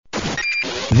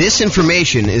This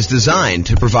information is designed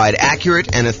to provide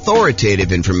accurate and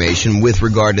authoritative information with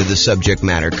regard to the subject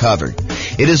matter covered.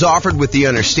 It is offered with the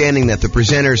understanding that the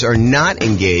presenters are not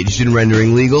engaged in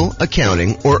rendering legal,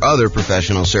 accounting, or other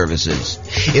professional services.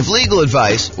 If legal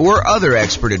advice or other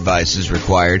expert advice is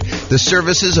required, the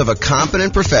services of a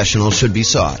competent professional should be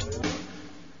sought.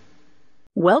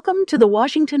 Welcome to the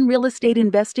Washington Real Estate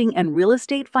Investing and Real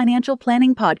Estate Financial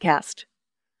Planning Podcast.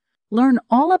 Learn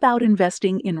all about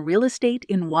investing in real estate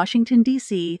in Washington,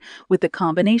 D.C. with the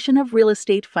combination of real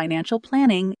estate financial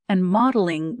planning and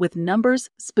modeling with numbers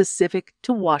specific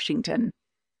to Washington.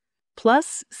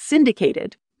 Plus,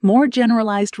 syndicated, more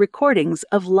generalized recordings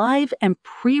of live and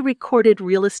pre-recorded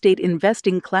real estate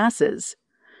investing classes,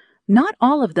 not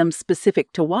all of them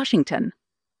specific to Washington.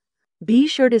 Be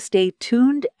sure to stay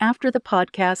tuned after the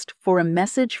podcast for a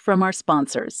message from our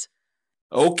sponsors.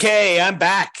 Okay, I'm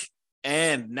back.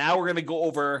 And now we're going to go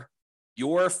over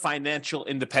your financial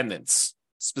independence.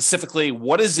 Specifically,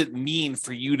 what does it mean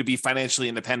for you to be financially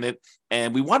independent?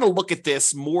 And we want to look at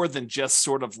this more than just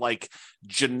sort of like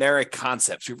generic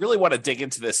concepts. We really want to dig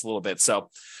into this a little bit.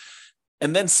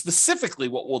 And then specifically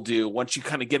what we'll do once you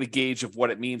kind of get a gauge of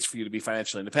what it means for you to be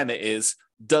financially independent is,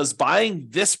 does buying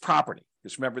this property,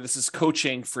 because remember, this is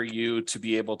coaching for you to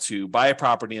be able to buy a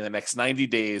property in the next 90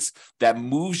 days that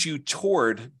moves you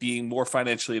toward being more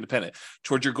financially independent,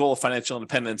 toward your goal of financial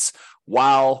independence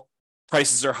while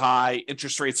prices are high,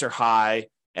 interest rates are high,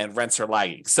 and rents are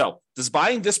lagging. So does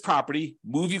buying this property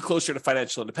move you closer to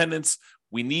financial independence?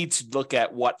 We need to look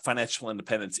at what financial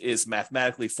independence is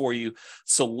mathematically for you.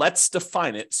 So let's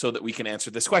define it so that we can answer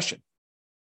this question.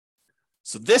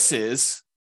 So this is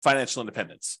financial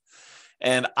independence.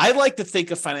 And I like to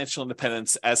think of financial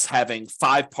independence as having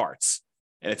 5 parts.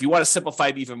 And if you want to simplify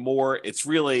it even more, it's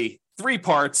really 3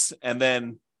 parts. And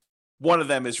then one of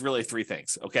them is really 3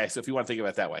 things. Okay. So if you want to think of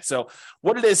it that way. So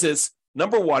what it is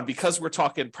number one, because we're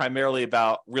talking primarily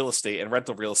about real estate and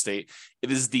rental real estate,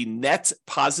 it is the net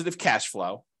positive cash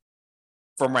flow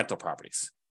from rental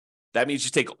properties. That means you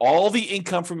take all the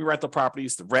income from your rental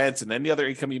properties, the rent and any other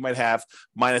income you might have,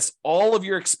 minus all of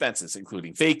your expenses,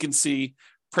 including vacancy,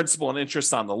 principal and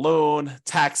interest on the loan,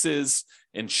 taxes,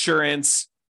 insurance,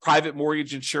 private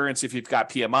mortgage insurance if you've got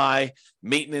PMI,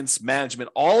 maintenance, management,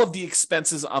 all of the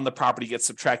expenses on the property get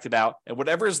subtracted out. And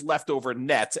whatever is left over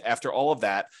net after all of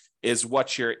that is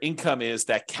what your income is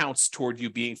that counts toward you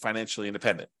being financially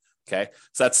independent. Okay.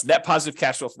 So that's net positive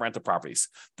cash flow from rental properties.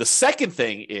 The second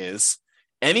thing is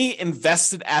any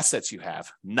invested assets you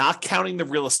have, not counting the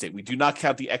real estate. We do not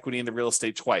count the equity in the real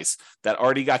estate twice. That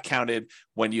already got counted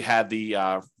when you had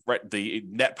the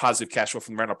net positive cash flow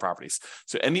from rental properties.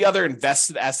 So any other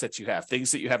invested assets you have,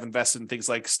 things that you have invested in things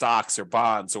like stocks or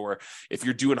bonds, or if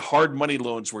you're doing hard money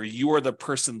loans where you are the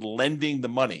person lending the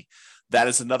money, that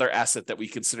is another asset that we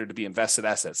consider to be invested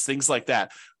assets. Things like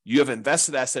that. You have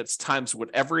invested assets times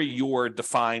whatever your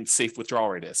defined safe withdrawal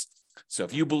rate is. So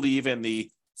if you believe in the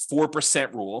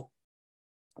 4% rule,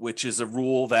 which is a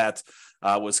rule that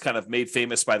was kind of made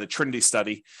famous by the Trinity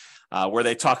study, where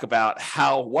they talk about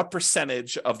what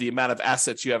percentage of the amount of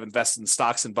assets you have invested in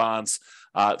stocks and bonds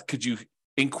could you,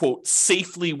 in quote,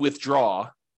 safely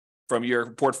withdraw from your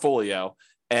portfolio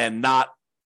and not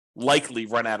likely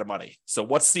run out of money. So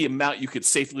what's the amount you could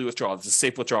safely withdraw? It's a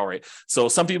safe withdrawal rate. So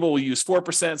some people will use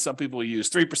 4%, some people will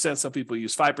use 3%, some people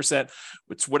use 5%.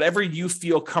 It's whatever you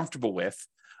feel comfortable with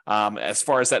as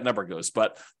far as that number goes.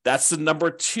 But that's the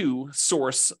number 2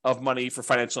 source of money for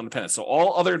financial independence. So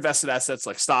all other invested assets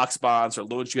like stocks, bonds, or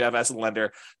loans you have as a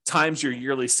lender times your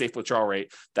yearly safe withdrawal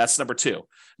rate, that's number 2. And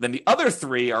then the other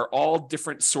 3 are all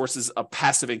different sources of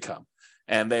passive income.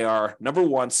 And they are number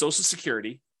 1, Social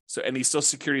Security. So any Social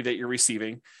Security that you're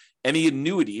receiving, any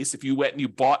annuities. If you went and you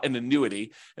bought an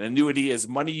annuity is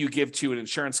money you give to an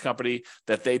insurance company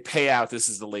that they pay out. This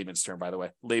is the layman's term, by the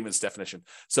way, layman's definition.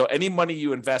 So any money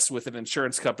you invest with an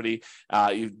insurance company,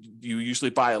 you usually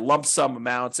buy a lump sum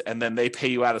amount, and then they pay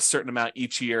you out a certain amount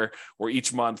each year or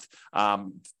each month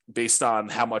based on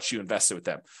how much you invested with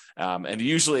them. And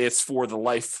usually it's for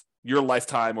your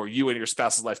lifetime or you and your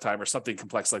spouse's lifetime or something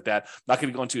complex like that. Not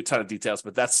going to go into a ton of details,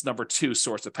 but that's number 2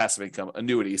 source of passive income,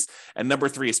 annuities. And number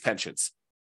 3 is pensions.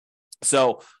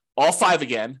 So all 5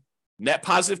 again, net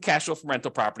positive cash flow from rental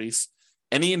properties,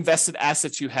 any invested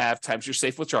assets you have times your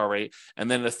safe withdrawal rate, and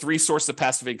then the 3 sources of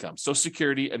passive income, Social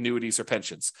Security, annuities, or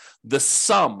pensions. The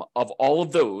sum of all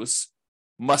of those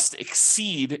must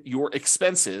exceed your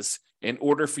expenses in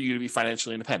order for you to be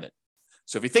financially independent.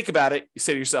 So if you think about it, you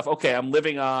say to yourself, okay, I'm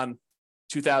living on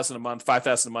 $2,000 a month,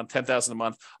 $5,000 a month, $10,000 a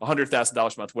month,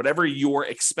 $100,000 a month, whatever your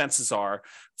expenses are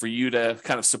for you to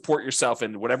kind of support yourself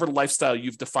in whatever lifestyle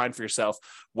you've defined for yourself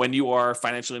when you are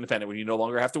financially independent, when you no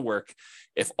longer have to work.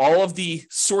 If all of the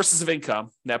sources of income,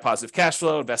 net positive cash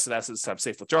flow, invested assets times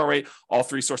safe withdrawal rate, all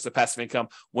three sources of passive income,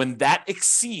 when that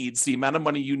exceeds the amount of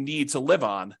money you need to live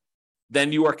on,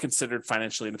 then you are considered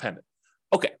financially independent.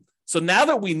 Okay, so now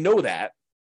that we know that,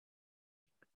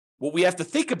 what we have to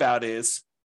think about is,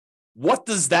 what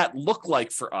does that look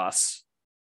like for us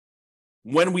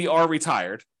when we are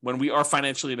retired, when we are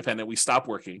financially independent, we stop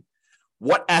working?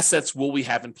 What assets will we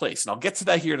have in place? And I'll get to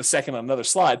that here in a second on another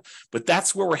slide, but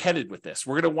that's where we're headed with this.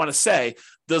 We're going to want to say,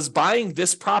 does buying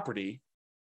this property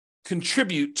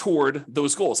contribute toward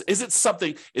those goals? Is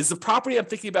the property I'm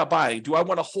thinking about buying, do I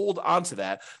want to hold on to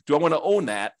that? Do I want to own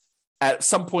that at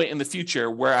some point in the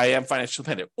future where I am financially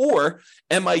independent? Or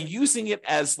am I using it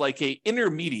as like a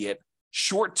intermediate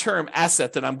short-term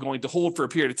asset that I'm going to hold for a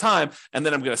period of time, and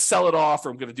then I'm going to sell it off, or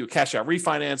I'm going to do a cash out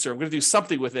refinance, or I'm going to do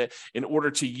something with it in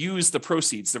order to use the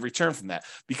proceeds, the return from that,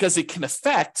 because it can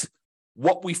affect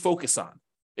what we focus on.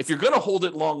 If you're going to hold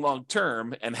it long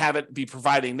term and have it be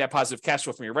providing net positive cash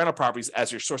flow from your rental properties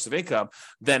as your source of income,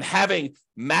 then having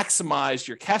maximized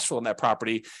your cash flow in that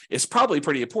property is probably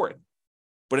pretty important.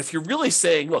 But if you're really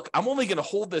saying, look, I'm only going to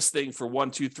hold this thing for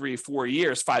 1, 2, 3, 4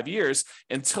 years, 5 years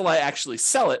until I actually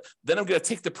sell it, then I'm going to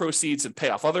take the proceeds and pay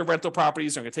off other rental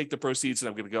properties. I'm going to take the proceeds and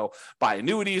I'm going to go buy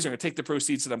annuities. I'm going to take the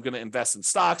proceeds and I'm going to invest in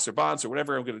stocks or bonds or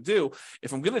whatever I'm going to do.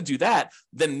 If I'm going to do that,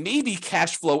 then maybe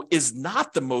cash flow is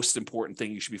not the most important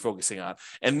thing you should be focusing on.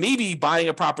 And maybe buying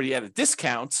a property at a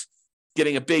discount,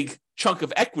 getting a big chunk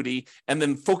of equity, and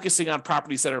then focusing on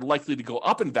properties that are likely to go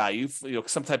up in value,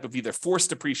 some type of either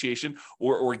forced appreciation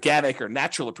or organic or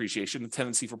natural appreciation, the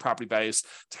tendency for property values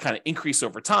to kind of increase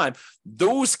over time,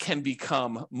 those can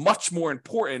become much more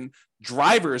important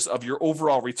drivers of your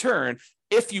overall return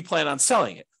if you plan on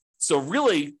selling it. So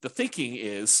really, the thinking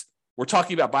is, we're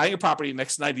talking about buying a property in the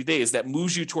next 90 days that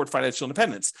moves you toward financial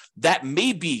independence. That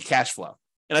may be cash flow.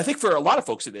 And I think for a lot of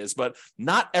folks it is, but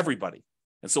not everybody.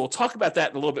 And so we'll talk about that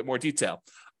in a little bit more detail.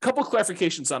 A couple of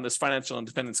clarifications on this financial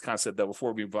independence concept, though,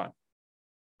 before we move on.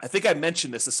 I think I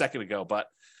mentioned this a second ago, but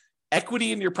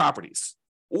equity in your properties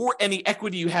or any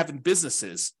equity you have in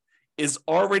businesses is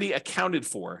already accounted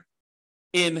for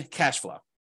in cash flow.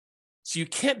 So you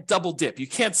can't double dip. You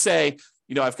can't say,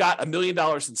 I've got $1 million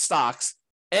in stocks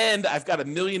and I've got $1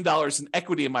 million in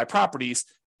equity in my properties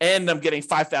and I'm getting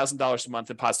 $5,000 a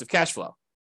month in positive cash flow.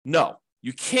 No.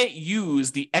 You can't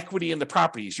use the equity in the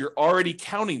properties. You're already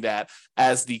counting that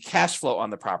as the cash flow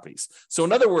on the properties. So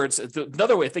in other words,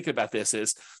 another way of thinking about this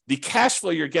is the cash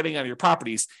flow you're getting on your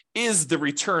properties is the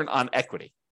return on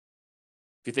equity.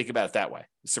 If you think about it that way,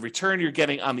 it's the return you're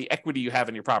getting on the equity you have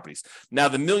in your properties. Now,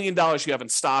 the $1 million you have in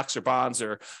stocks or bonds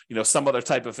or some other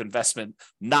type of investment,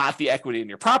 not the equity in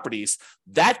your properties,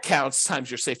 that counts times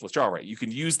your safe withdrawal rate. You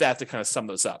can use that to kind of sum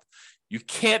those up. You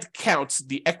can't count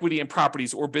the equity in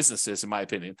properties or businesses, in my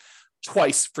opinion,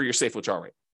 twice for your safe withdrawal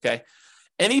rate, okay?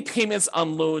 Any payments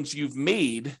on loans you've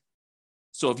made,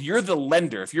 so if you're the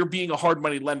lender, if you're being a hard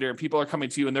money lender and people are coming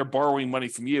to you and they're borrowing money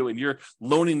from you and you're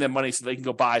loaning them money so they can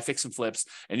go buy fix and flips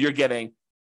and you're getting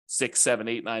 6, 7,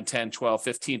 8, 9, 10, 12,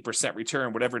 15%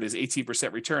 return, whatever it is,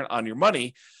 18% return on your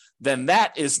money, then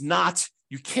that is not,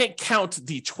 you can't count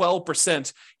the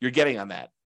 12% you're getting on that.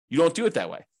 You don't do it that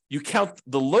way. You count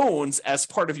the loans as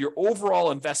part of your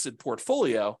overall invested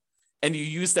portfolio, and you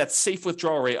use that safe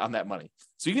withdrawal rate on that money.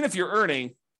 So even if you're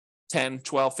earning 10,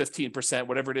 12, 15%,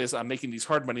 whatever it is on making these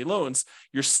hard money loans,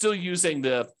 you're still using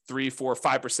the 3, 4,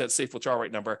 5% safe withdrawal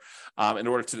rate number in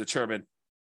order to determine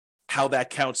how that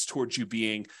counts towards you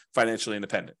being financially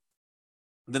independent.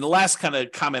 Then the last kind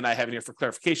of comment I have in here for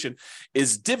clarification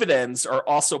is dividends are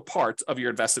also part of your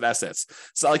invested assets.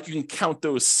 So like you can count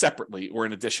those separately or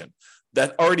in addition.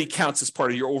 That already counts as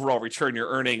part of your overall return you're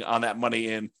earning on that money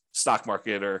in stock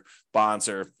market or bonds,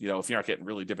 or, if you're not getting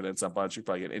really dividends on bonds, you're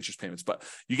probably getting interest payments, but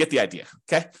you get the idea.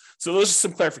 Okay. So those are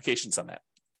some clarifications on that.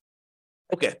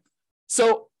 Okay.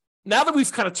 So now that we've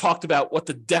kind of talked about what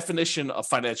the definition of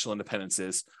financial independence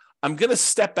is, I'm going to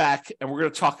step back and we're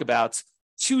going to talk about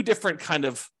two different kind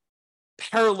of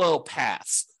parallel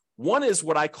paths. One is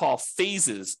what I call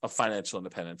phases of financial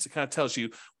independence. It kind of tells you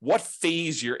what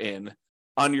phase you're in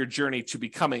on your journey to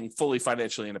becoming fully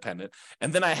financially independent.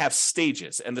 And then I have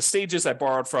stages. And the stages I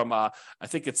borrowed from, I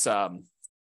think it's,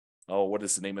 what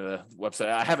is the name of the website?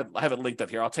 I have it linked up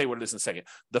here. I'll tell you what it is in a second.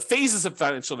 The phases of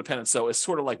financial independence, though, is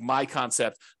sort of like my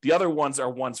concept. The other ones are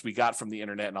ones we got from the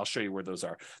internet, and I'll show you where those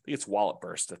are. I think it's Wallet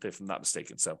Burst, if I'm not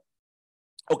mistaken. So,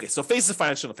 okay, so phases of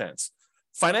financial independence.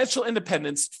 financial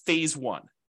independence phase one.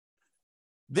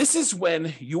 This is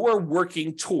when you're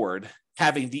working toward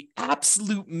having the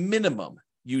absolute minimum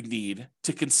you need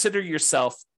to consider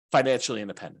yourself financially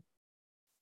independent.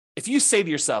 If you say to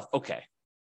yourself, okay,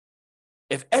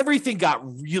 if everything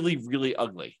got really, really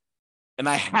ugly and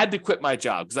I had to quit my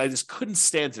job because I just couldn't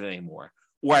stand it anymore,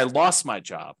 or I lost my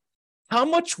job, how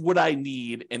much would I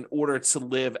need in order to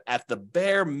live at the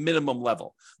bare minimum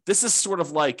level? This is sort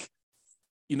of like,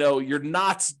 you're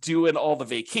not doing all the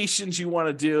vacations you want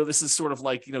to do. This is sort of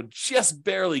like, just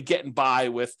barely getting by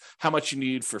with how much you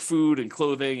need for food and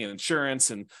clothing and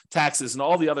insurance and taxes and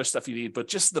all the other stuff you need, but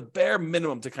just the bare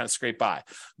minimum to kind of scrape by.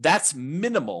 That's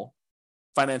minimal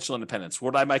financial independence,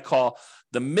 what I might call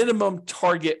the minimum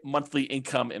target monthly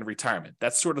income in retirement.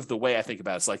 That's sort of the way I think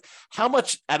about it. It's like, how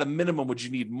much at a minimum would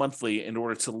you need monthly in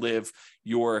order to live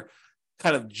your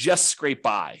kind of just scrape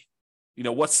by?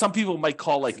 What some people might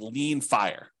call like lean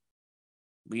financial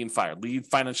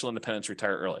independence,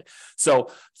 retire early. So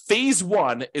phase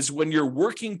one is when you're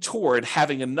working toward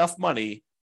having enough money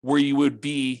where you would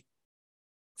be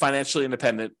financially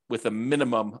independent with a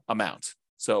minimum amount.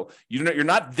 So you're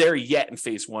not there yet in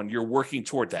phase one. You're working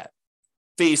toward that.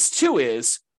 Phase two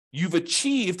is you've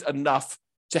achieved enough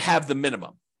to have the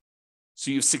minimum. So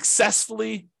you've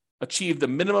successfully achieved the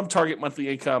minimum target monthly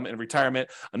income in retirement,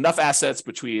 enough assets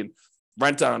between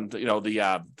rent on,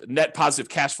 the net positive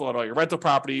cash flow on all your rental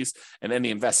properties and any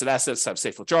invested assets, have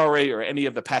safe withdrawal rate, or any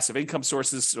of the passive income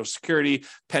sources, Social Security,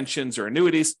 pensions, or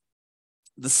annuities.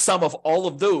 The sum of all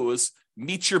of those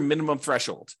meets your minimum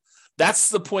threshold. That's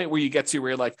the point where you get to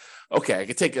where you're like, okay, I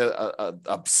can take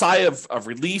a sigh of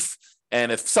relief.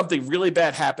 And if something really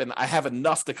bad happened, I have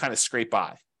enough to kind of scrape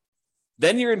by.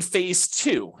 Then you're in phase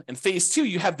two. In phase two,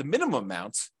 you have the minimum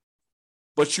amount,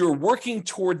 but you're working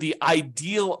toward the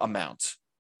ideal amount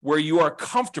where you are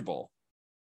comfortable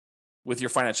with your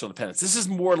financial independence. This is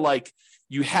more like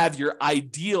you have your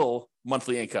ideal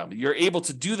monthly income. You're able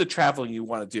to do the traveling you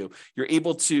want to do. You're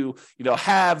able to,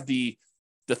 have the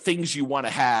things you want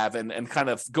to have and kind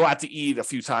of go out to eat a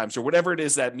few times or whatever it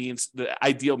is that means the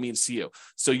ideal means to you.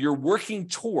 So you're working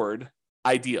toward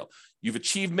ideal. You've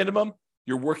achieved minimum.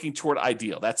 You're working toward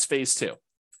ideal. That's phase two.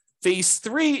 Phase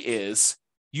three is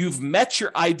you've met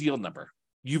your ideal number.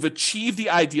 You've achieved the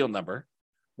ideal number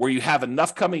where you have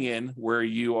enough coming in, where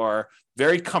you are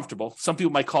very comfortable. Some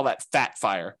people might call that fat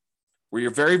fire, where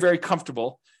you're very, very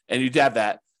comfortable and you have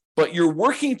that, but you're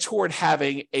working toward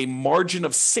having a margin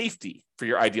of safety for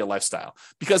your ideal lifestyle.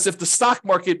 Because if the stock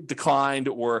market declined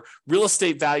or real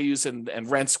estate values and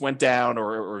rents went down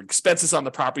or expenses on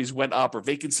the properties went up or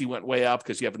vacancy went way up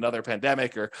because you have another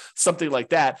pandemic or something like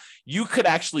that, you could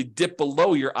actually dip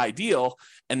below your ideal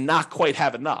and not quite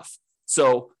have enough.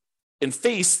 So in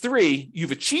phase three,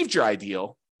 you've achieved your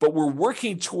ideal, but we're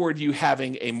working toward you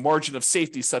having a margin of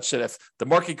safety such that if the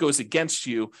market goes against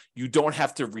you, you don't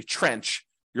have to retrench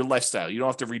your lifestyle. You don't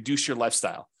have to reduce your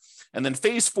lifestyle. And then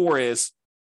phase four is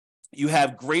you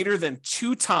have greater than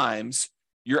 2 times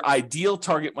your ideal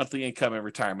target monthly income in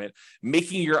retirement,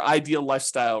 making your ideal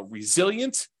lifestyle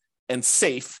resilient and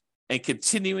safe and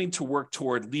continuing to work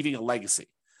toward leaving a legacy.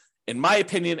 In my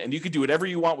opinion, and you can do whatever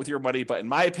you want with your money, but in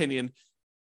my opinion,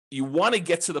 you want to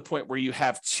get to the point where you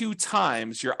have 2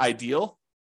 times your ideal.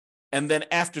 And then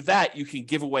after that, you can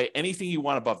give away anything you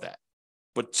want above that.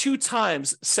 But 2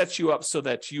 times sets you up so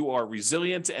that you are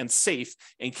resilient and safe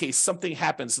in case something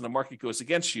happens and the market goes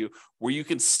against you, where you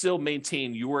can still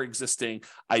maintain your existing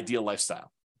ideal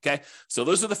lifestyle. Okay. So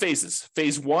those are the phases.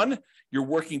 Phase one, you're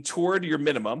working toward your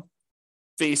minimum.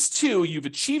 Phase two, you've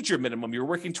achieved your minimum. You're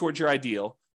working towards your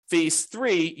ideal. Phase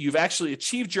three, you've actually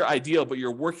achieved your ideal, but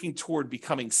you're working toward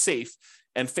becoming safe.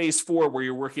 And phase four, where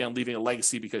you're working on leaving a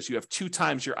legacy because you have 2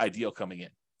 times your ideal coming in.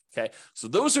 Okay, so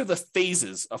those are the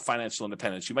phases of financial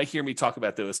independence. You might hear me talk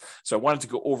about those. So I wanted to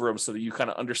go over them so that you kind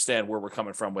of understand where we're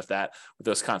coming from with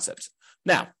those concepts.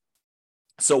 Now,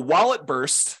 so Wallet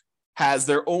Burst has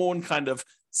their own kind of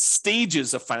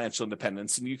stages of financial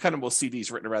independence, and you kind of will see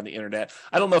these written around the internet.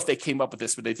 I don't know if they came up with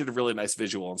this, but they did a really nice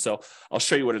visual. And so I'll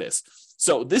show you what it is.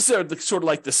 So these are the sort of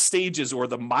like the stages or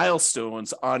the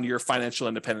milestones on your financial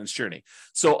independence journey.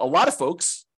 So a lot of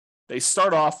folks, they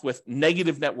start off with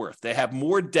negative net worth. They have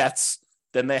more debts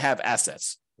than they have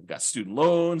assets. They've got student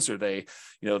loans, or they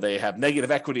have negative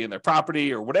equity in their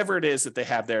property, or whatever it is that they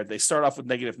have there. They start off with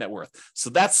negative net worth. So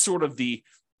that's sort of the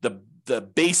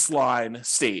baseline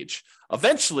stage.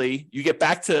 Eventually, you get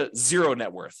back to 0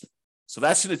 net worth. So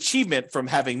that's an achievement from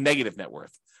having negative net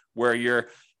worth, where your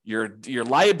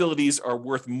liabilities are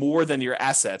worth more than your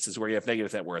assets is where you have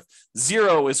negative net worth.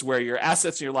 0 is where your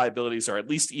assets and your liabilities are at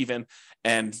least even,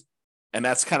 and And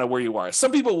that's kind of where you are.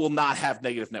 Some people will not have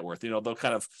negative net worth. They'll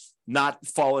kind of not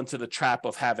fall into the trap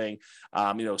of having,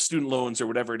 student loans or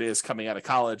whatever it is coming out of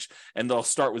college, and they'll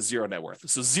start with zero net worth.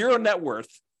 So zero net worth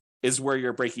is where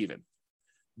you're break even.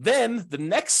 Then the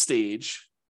next stage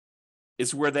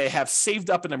is where they have saved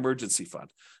up an emergency fund.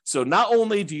 So not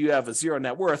only do you have a zero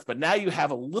net worth, but now you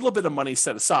have a little bit of money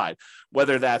set aside,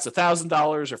 whether that's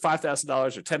 $1,000 or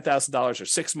 $5,000 or $10,000 or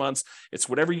 6 months. It's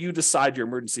whatever you decide your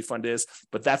emergency fund is,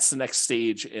 but that's the next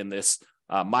stage in this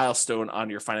milestone on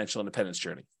your financial independence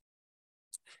journey.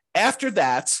 After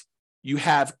that, you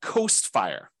have Coast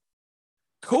Fire.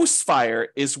 Coast Fire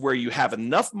is where you have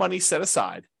enough money set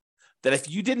aside that if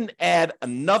you didn't add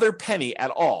another penny at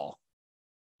all,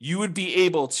 you would be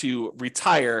able to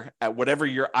retire at whatever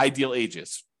your ideal age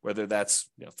is, whether that's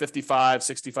 55,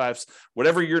 65,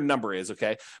 whatever your number is,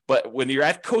 okay? But when you're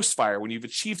at Coast Fire, when you've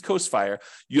achieved Coast Fire,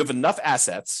 you have enough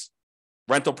assets,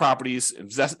 rental properties,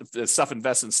 stuff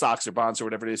invested in stocks or bonds or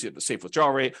whatever it is, you have the safe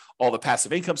withdrawal rate, all the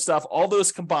passive income stuff, all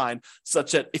those combined,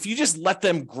 such that if you just let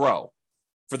them grow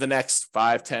for the next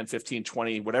 5, 10, 15,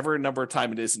 20, whatever number of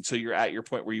time it is until you're at your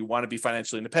point where you want to be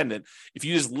financially independent, if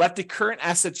you just let the current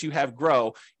assets you have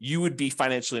grow, you would be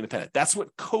financially independent. That's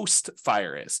what Coast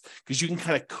Fire is, because you can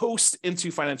kind of coast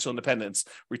into financial independence,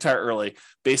 retire early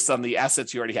based on the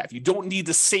assets you already have. You don't need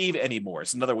to save anymore.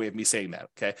 It's another way of me saying that,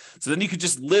 okay? So then you could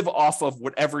just live off of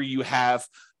whatever you have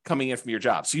coming in from your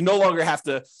job. So you no longer have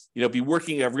to, be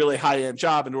working a really high-end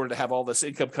job in order to have all this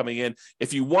income coming in.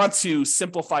 If you want to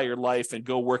simplify your life and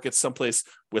go work at someplace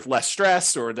with less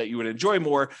stress or that you would enjoy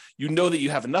more, you know that you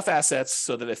have enough assets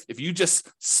so that if you just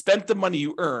spent the money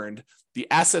you earned, the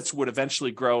assets would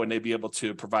eventually grow and they'd be able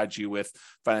to provide you with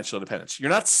financial independence. You're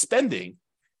not spending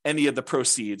any of the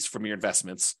proceeds from your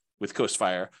investments with Coast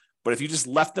Fire, but if you just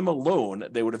left them alone,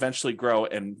 they would eventually grow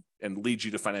and lead you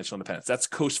to financial independence. That's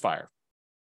Coast Fire.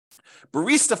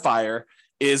 Barista Fire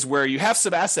is where you have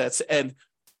some assets, and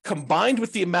combined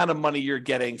with the amount of money you're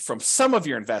getting from some of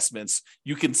your investments,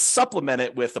 you can supplement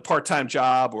it with a part-time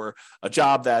job or a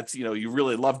job that you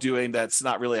really love doing that's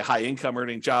not really a high income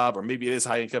earning job, or maybe it is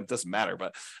high income, it doesn't matter,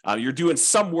 but you're doing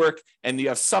some work and you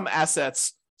have some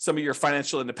assets, some of your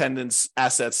financial independence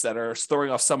assets that are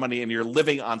throwing off some money, and you're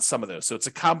living on some of those. So it's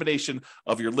a combination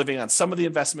of you're living on some of the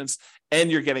investments and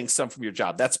you're getting some from your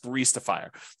job. That's Barista Fire.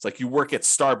 It's like you work at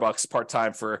Starbucks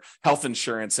part-time for health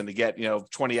insurance and to get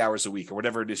 20 hours a week or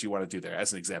whatever it is you want to do there,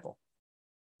 as an example.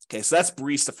 Okay, so that's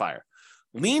Barista Fire.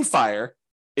 Lean Fire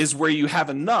is where you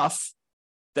have enough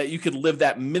that you could live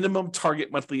that minimum target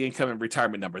monthly income and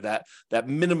retirement number, that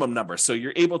minimum number. So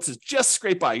you're able to just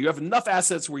scrape by. You have enough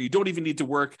assets where you don't even need to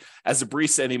work as a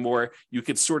barista anymore. You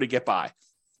could sort of get by.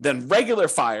 Then regular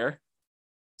Fire,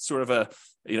 sort of a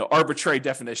arbitrary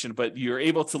definition, but you're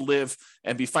able to live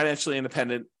and be financially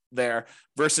independent there,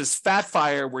 versus Fat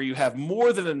Fire, where you have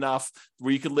more than enough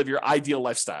where you can live your ideal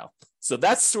lifestyle. So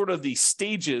that's sort of the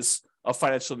stages of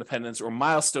financial independence or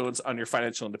milestones on your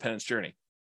financial independence journey.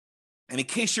 And in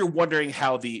case you're wondering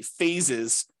how the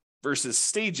phases versus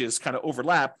stages kind of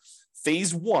overlap,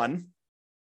 phase 1,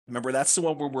 remember that's the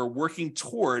one where we're working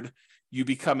toward you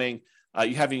becoming,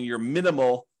 you having your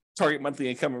minimal target monthly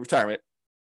income in retirement.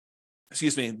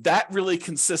 That really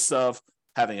consists of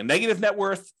having a negative net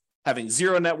worth, having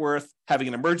zero net worth, having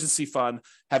an emergency fund,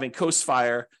 having Coast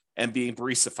Fire, and being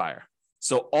Barista Fire.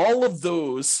 So all of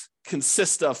those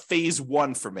consist of phase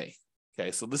 1 for me.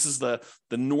 Okay, so this is the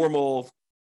normal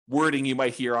wording you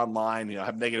might hear online,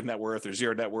 have negative net worth or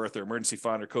zero net worth or emergency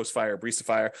fund or Coast Fire or Barista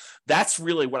Fire. That's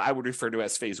really what I would refer to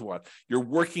as phase 1. You're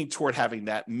working toward having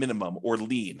that minimum or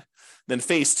lean. Then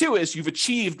phase 2 is you've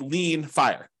achieved Lean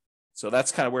Fire. So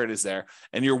that's kind of where it is there.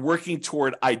 And you're working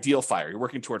toward Ideal Fire. You're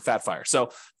working toward Fat Fire. So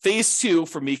phase 2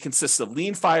 for me consists of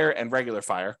Lean Fire and Regular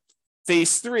Fire.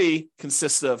 Phase 3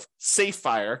 consists of Safe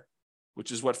Fire,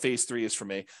 which is what phase 3 is for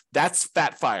me. That's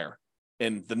Fat Fire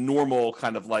in the normal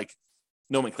kind of like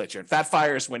nomenclature. And Fat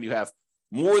Fire is when you have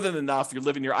more than enough, you're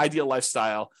living your ideal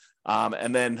lifestyle.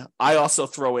 And then I also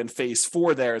throw in phase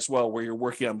 4 there as well, where you're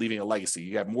working on leaving a legacy.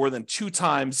 You have more than 2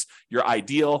 times your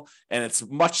ideal, and it's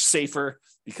much safer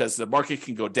because the market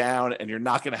can go down and you're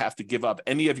not going to have to give up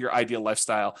any of your ideal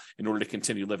lifestyle in order to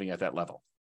continue living at that level.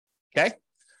 Okay.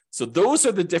 So those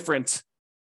are the different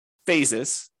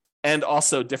phases and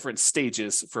also different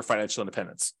stages for financial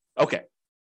independence. Okay.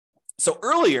 So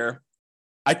earlier,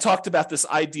 I talked about this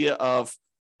idea of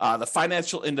the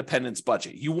financial independence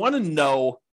budget. You want to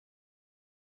know,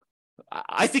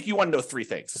 I think you want to know 3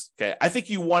 things. Okay. I think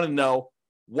you want to know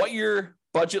what your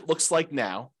budget looks like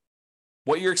now,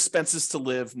 what your expenses to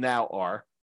live now are,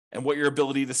 and what your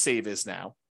ability to save is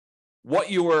now,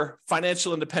 what your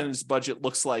financial independence budget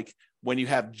looks like when you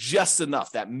have just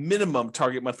enough, that minimum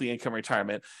target monthly income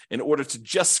retirement in order to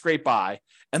just scrape by.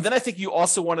 And then I think you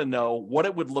also want to know what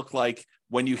it would look like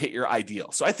when you hit your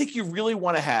ideal. So I think you really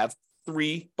want to have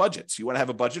 3 budgets. You want to have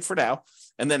a budget for now.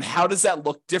 And then how does that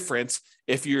look different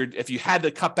if you had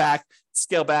to cut back,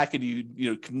 scale back, and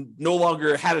you no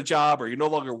longer had a job, or you no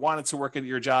longer wanted to work at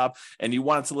your job and you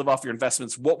wanted to live off your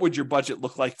investments? What would your budget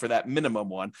look like for that minimum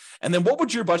one? And then what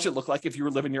would your budget look like if you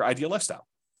were living your ideal lifestyle?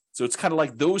 So it's kind of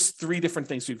like those 3 different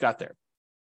things we've got there.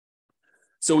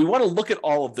 So we want to look at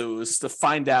all of those to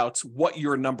find out what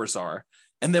your numbers are.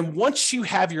 And then once you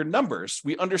have your numbers,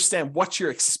 we understand what your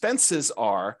expenses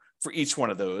are for each one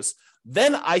of those.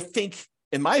 Then I think,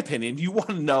 in my opinion, you want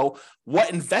to know what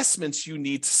investments you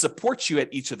need to support you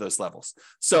at each of those levels.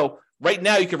 So right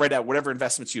now you can write out whatever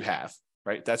investments you have,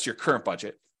 right? That's your current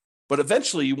budget. But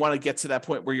eventually you want to get to that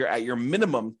point where you're at your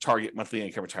minimum target monthly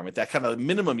income retirement, that kind of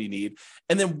minimum you need.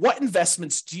 And then what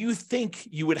investments do you think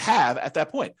you would have at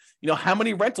that point? How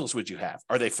many rentals would you have?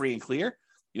 Are they free and clear?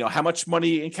 How much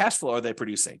money in cash flow are they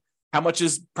producing? How much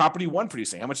is property 1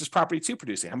 producing? How much is property 2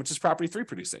 producing? How much is property 3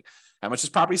 producing? How much is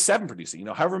property 7 producing?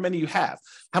 However many you have.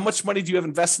 How much money do you have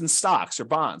invested in stocks or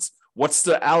bonds? What's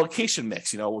the allocation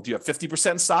mix? Do you have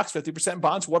 50% in stocks, 50% in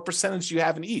bonds? What percentage do you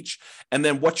have in each? And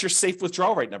then what's your safe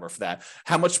withdrawal rate number for that?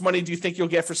 How much money do you think you'll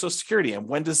get for Social Security? And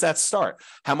when does that start?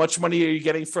 How much money are you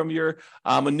getting from your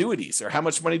annuities? Or how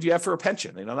much money do you have for a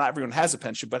pension? Not everyone has a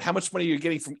pension, but how much money are you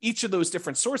getting from each of those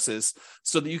different sources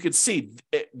so that you can see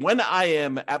when I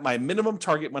am at my minimum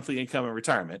target monthly income in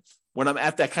retirement, when I'm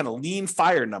at that kind of lean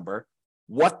fire number,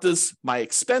 what does my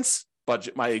expense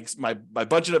budget, my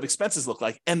budget of expenses look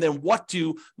like? And then what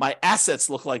do my assets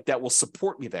look like that will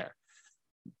support me there?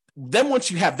 Then once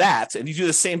you have that, and you do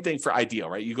the same thing for ideal,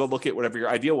 right? You go look at whatever your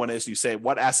ideal one is, you say,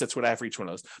 what assets would I have for each one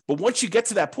of those? But once you get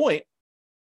to that point,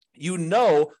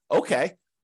 okay,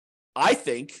 I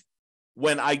think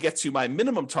when I get to my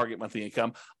minimum target monthly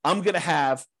income, I'm going to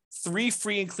have 3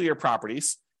 free and clear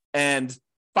properties and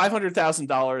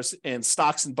 $500,000 in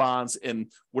stocks and bonds in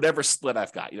whatever split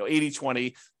I've got,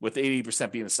 80-20 with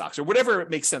 80% being in stocks, or whatever it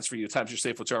makes sense for you times your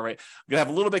safe withdrawal rate. I'm going to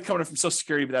have a little bit coming in from Social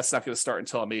Security, but that's not going to start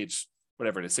until I'm age,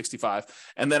 whatever it is, 65.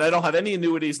 And then I don't have any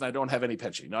annuities and I don't have any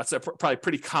pension. It's probably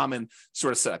pretty common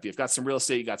sort of setup. You've got some real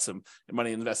estate, you got some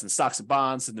money invested in stocks and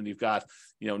bonds, and then you've got,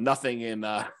 nothing in,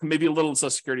 maybe a little in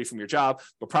Social Security from your job,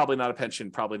 but probably not a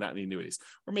pension, probably not any annuities,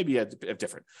 or maybe a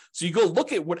different. So you go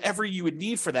look at whatever you would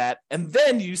need for that. And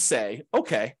then you say,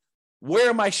 okay, where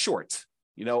am I short?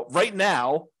 Right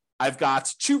now I've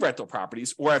got 2 rental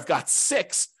properties, or I've got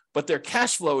 6, but their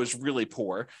cash flow is really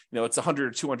poor. It's $100 or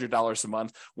 $200 a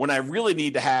month when I really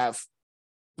need to have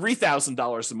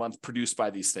 $3,000 a month produced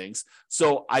by these things.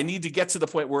 So I need to get to the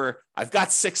point where I've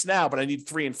got 6 now, but I need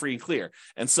 3 and free and clear.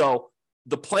 And so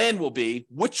the plan will be,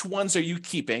 which ones are you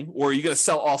keeping, or are you going to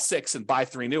sell all 6 and buy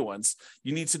 3 new ones?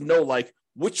 You need to know,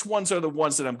 which ones are the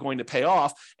ones that I'm going to pay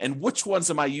off, and which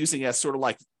ones am I using as sort of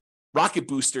like rocket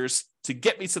boosters to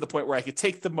get me to the point where I could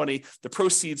take the money, the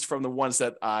proceeds from the ones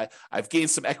that I've gained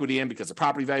some equity in because the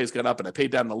property value has gone up and I paid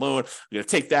down the loan. I'm going to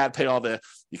take that, pay all the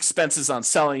expenses on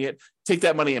selling it, take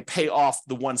that money and pay off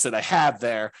the ones that I have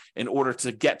there in order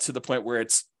to get to the point where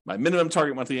it's my minimum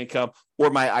target monthly income or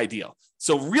my ideal.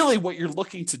 So really what you're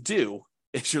looking to do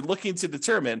is you're looking to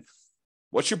determine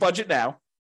what's your budget now,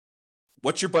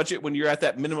 what's your budget when you're at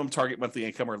that minimum target monthly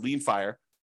income or lean fire,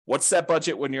 what's that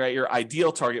budget when you're at your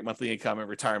ideal target monthly income in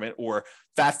retirement or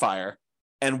fat fire?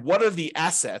 And what are the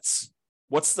assets?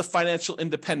 What's the financial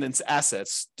independence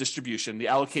assets distribution, the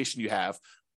allocation you have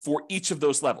for each of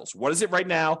those levels? What is it right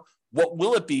now? What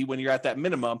will it be when you're at that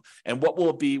minimum? And what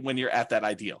will it be when you're at that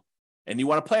ideal? And you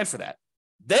want to plan for that.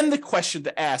 Then the question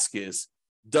to ask is,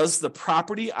 does the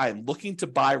property I'm looking to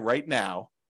buy right now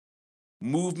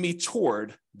move me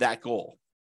toward that goal?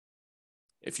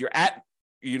 If you're at,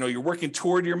 you're working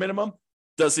toward your minimum,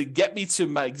 does it get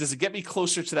me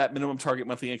closer to that minimum target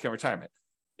monthly income retirement?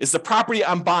 Is the property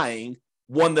I'm buying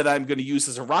one that I'm going to use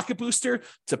as a rocket booster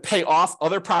to pay off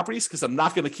other properties because I'm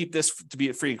not going to keep this to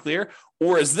be free and clear?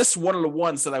 Or is this one of the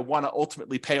ones that I want to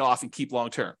ultimately pay off and keep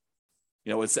long-term?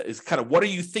 It's kind of, what are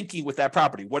you thinking with that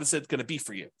property? What is it going to be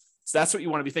for you? So that's what you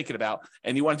want to be thinking about.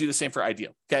 And you want to do the same for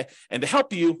ideal. Okay. And to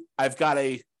help you, I've got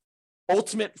a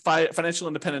ultimate financial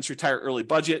independence retire early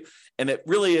budget. And it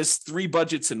really is 3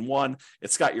 budgets in one.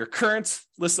 It's got your current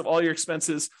list of all your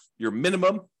expenses, your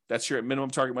minimum, that's your minimum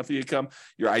target monthly income,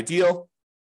 your ideal.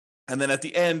 And then at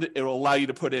the end, it will allow you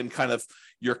to put in kind of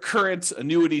your current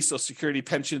annuity, Social Security,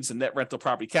 pensions, and net rental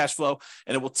property cash flow.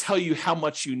 And it will tell you how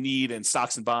much you need in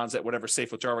stocks and bonds at whatever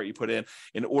safe withdrawal rate you put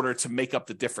in order to make up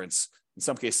the difference In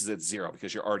some cases, it's zero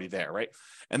because you're already there, right?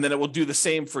 And then it will do the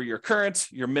same for your current,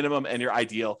 your minimum, and your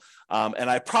ideal. And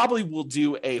I probably will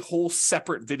do a whole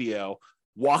separate video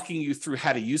walking you through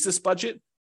how to use this budget.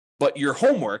 But your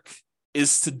homework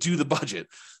is to do the budget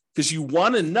because you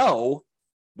want to know,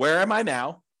 where am I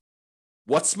now?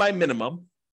 What's my minimum?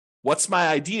 What's my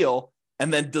ideal?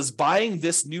 And then does buying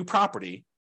this new property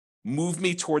move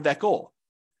me toward that goal?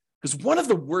 Because one of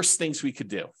the worst things we could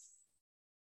do,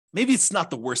 maybe it's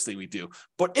not the worst thing we do,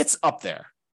 but it's up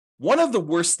there. One of the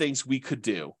worst things we could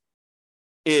do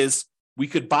is we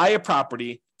could buy a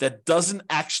property that doesn't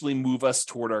actually move us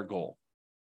toward our goal.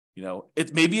 You know,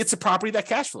 maybe it's a property that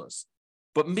cash flows,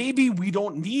 but maybe we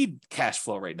don't need cash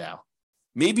flow right now.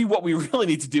 Maybe what we really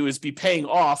need to do is be paying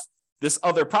off this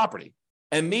other property.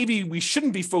 And maybe we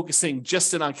shouldn't be focusing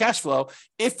just in on cash flow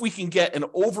if we can get an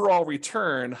overall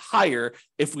return higher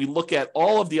if we look at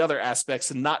all of the other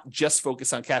aspects and not just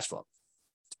focus on cash flow.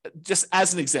 Just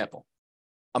as an example,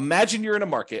 imagine you're in a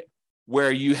market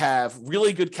where you have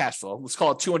really good cash flow. Let's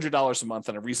call it $200 a month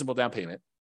on a reasonable down payment.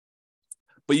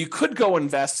 But you could go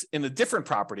invest in a different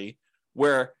property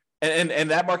where, and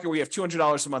that market where you have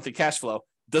 $200 a month in cash flow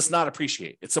does not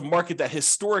appreciate. It's a market that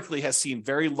historically has seen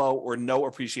very low or no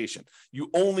appreciation. You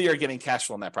only are getting cash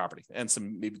flow on that property and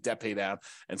some maybe debt pay down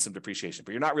and some depreciation,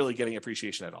 but you're not really getting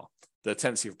appreciation at all. The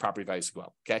tendency of property values to go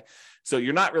up. Okay. So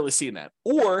you're not really seeing that.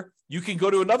 Or you can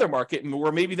go to another market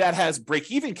where maybe that has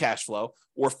break-even cash flow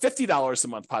or $50 a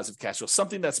month positive cash flow,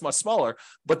 something that's much smaller,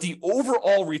 but the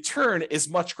overall return is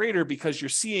much greater because you're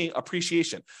seeing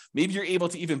appreciation. Maybe you're able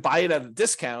to even buy it at a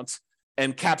discount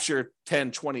and capture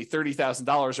 $10,000, $20,000,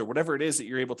 $30,000 or whatever it is that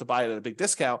you're able to buy it at a big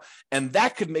discount. And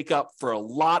that could make up for a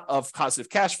lot of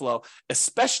positive cash flow,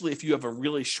 especially if you have a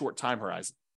really short time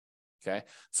horizon. Okay.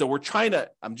 So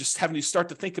I'm just having you start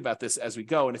to think about this as we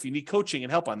go. And if you need coaching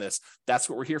and help on this, that's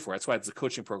what we're here for. That's why it's a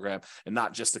coaching program and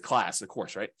not just a class, a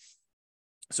course, right?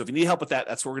 So if you need help with that,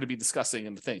 that's what we're going to be discussing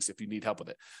in the things if you need help with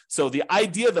it. So the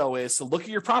idea though is to look at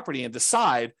your property and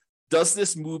decide, does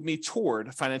this move me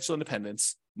toward financial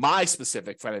independence, my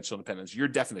specific financial independence, your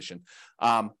definition,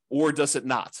 or does it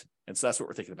not? And so that's what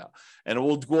we're thinking about. And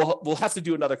we'll have to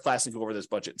do another class and go over this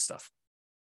budget and stuff.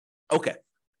 Okay.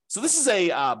 So this is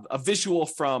a visual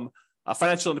from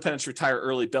Financial Independence Retire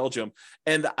Early Belgium.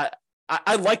 And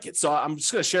I like it. So I'm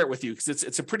just going to share it with you because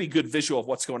it's a pretty good visual of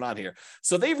what's going on here.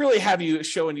 So they really have you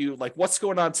showing you like what's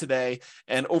going on today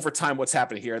and over time what's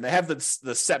happening here. And they have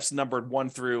the steps numbered 1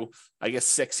 through, I guess,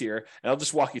 6 here. And I'll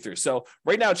just walk you through. So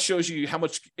right now it shows you how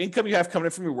much income you have coming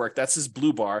in from your work. That's this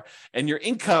blue bar. And your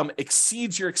income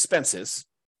exceeds your expenses.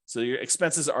 So your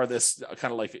expenses are this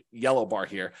kind of like yellow bar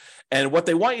here. And what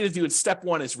they want you to do in step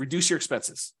 1 is reduce your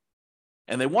expenses.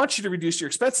 And they want you to reduce your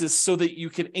expenses so that you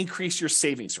can increase your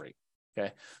savings rate.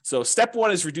 Okay. So step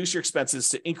 1 is reduce your expenses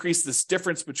to increase this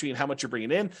difference between how much you're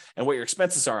bringing in and what your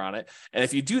expenses are on it. And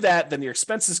if you do that, then your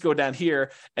expenses go down here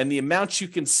and the amount you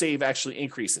can save actually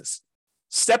increases.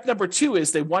 Step number 2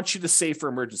 is they want you to save for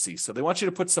emergencies. So they want you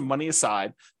to put some money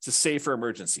aside to save for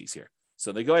emergencies here.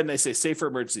 So they go ahead and they say save for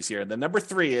emergencies here. And then number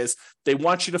 3 is they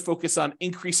want you to focus on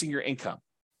increasing your income.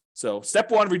 So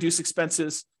step 1, reduce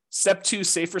expenses. Step 2,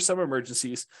 save for some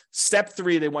emergencies. Step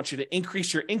 3, they want you to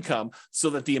increase your income so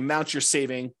that the amount you're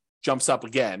saving jumps up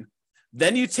again.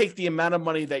 Then you take the amount of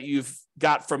money that you've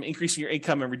got from increasing your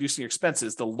income and reducing your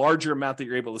expenses, the larger amount that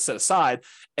you're able to set aside,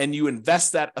 and you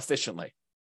invest that efficiently.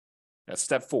 That's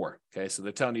step 4. Okay, so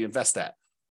they're telling you invest that.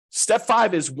 Step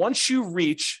 5 is once you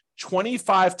reach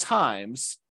 25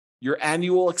 times your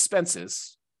annual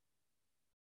expenses,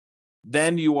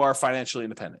 then you are financially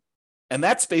independent. And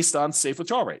that's based on safe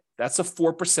withdrawal rate. That's a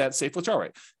 4% safe withdrawal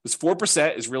rate because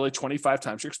 4% is really 25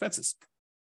 times your expenses.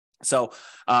 So,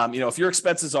 if your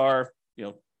expenses are,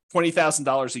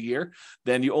 $20,000 a year,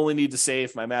 then you only need to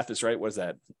save, my math is right, what is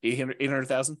that,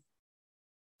 800,000?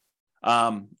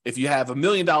 If you have $1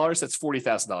 million, that's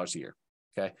 $40,000 a year.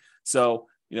 Okay. So,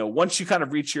 once you kind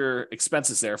of reach your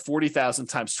expenses there, 40,000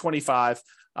 times 25,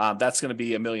 that's going to be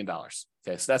 $1 million.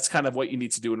 Okay, so that's kind of what you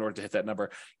need to do in order to hit that number.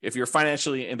 If you're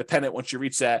financially independent, once you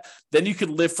reach that, then you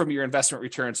can live from your investment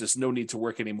returns. There's no need to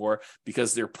work anymore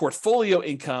because their portfolio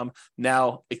income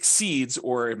now exceeds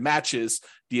or matches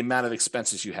the amount of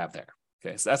expenses you have there.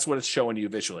 Okay, so that's what it's showing you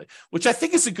visually, which I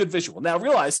think is a good visual. Now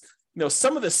realize,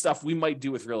 some of this stuff we might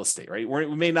do with real estate, right? We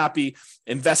may not be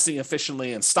investing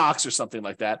efficiently in stocks or something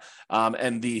like that.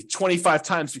 And the 25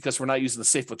 times, because we're not using the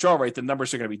safe withdrawal rate, the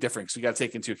numbers are going to be different. So we got to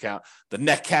take into account the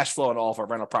net cash flow on all of our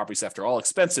rental properties after all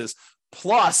expenses,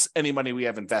 plus any money we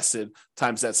have invested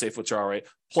times that safe withdrawal rate,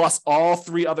 plus all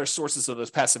three other sources of those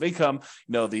passive income,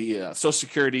 the Social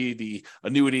Security, the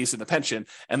annuities, and the pension.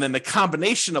 And then the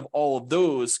combination of all of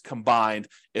those combined,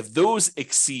 if those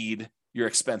exceed your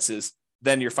expenses,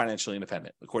 then you're financially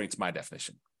independent, according to my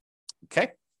definition.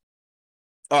 Okay?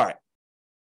 All right.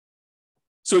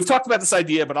 So we've talked about this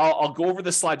idea, but I'll go over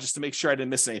this slide just to make sure I didn't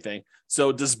miss anything.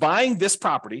 So does buying this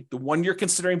property, the one you're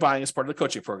considering buying as part of the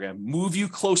coaching program, move you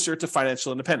closer to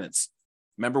financial independence?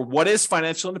 Remember, what is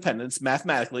financial independence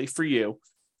mathematically for you?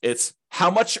 It's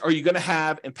how much are you going to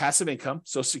have in passive income,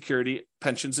 Social Security,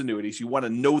 pensions, annuities. You want to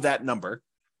know that number.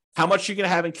 How much you're going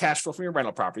to have in cash flow from your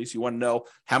rental properties. You want to know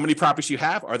how many properties you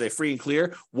have. Are they free and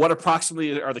clear? What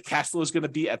approximately are the cash flows going to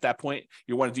be at that point?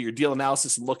 You want to do your deal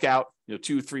analysis and look out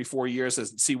 2, 3, 4 years and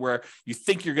see where you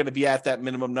think you're going to be at that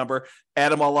minimum number.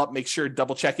 Add them all up, make sure,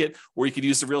 double check it, or you could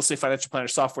use the Real Estate Financial Planner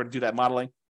software to do that modeling.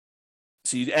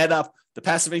 So you add up the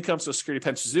passive income, Social Security,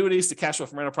 pensions, annuities, the cash flow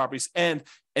from rental properties, and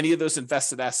any of those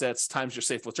invested assets times your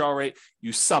safe withdrawal rate.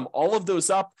 You sum all of those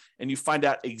up and you find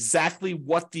out exactly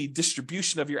what the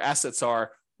distribution of your assets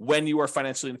are when you are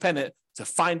financially independent to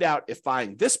find out if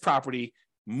buying this property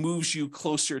moves you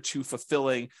closer to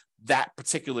fulfilling that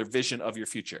particular vision of your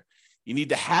future. You need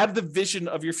to have the vision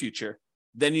of your future.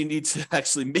 Then you need to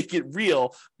actually make it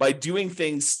real by doing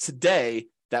things today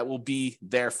that will be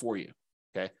there for you.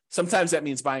 Okay. Sometimes that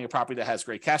means buying a property that has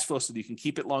great cash flow so that you can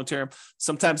keep it long term.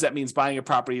 Sometimes that means buying a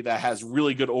property that has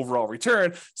really good overall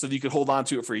return so that you can hold on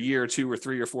to it for a year or 2 or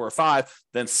 3 or 4 or 5,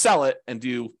 then sell it and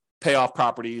do pay off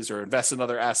properties or invest in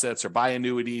other assets or buy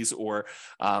annuities or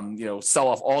sell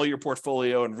off all your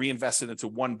portfolio and reinvest it into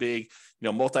one big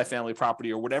multifamily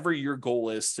property or whatever your goal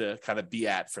is to kind of be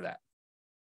at for that.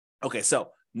 Okay, so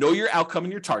know your outcome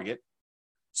and your target.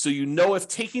 So you know if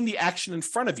taking the action in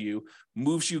front of you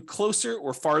moves you closer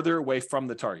or farther away from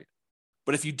the target.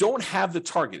 But if you don't have the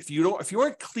target, if you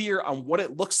aren't clear on what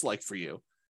it looks like for you,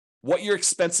 what your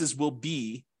expenses will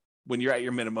be when you're at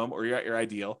your minimum or you're at your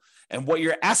ideal, and what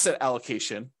your asset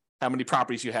allocation, how many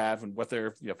properties you have and what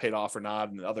they're paid off or not,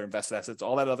 and other invested assets,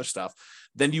 all that other stuff,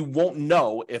 then you won't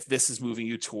know if this is moving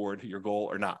you toward your goal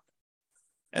or not.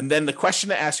 And then the question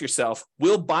to ask yourself,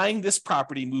 will buying this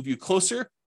property move you closer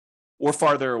or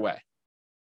farther away?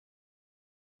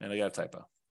 And I got a typo.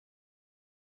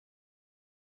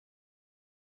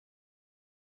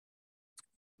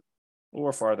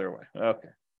 Or farther away. Okay,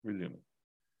 resuming.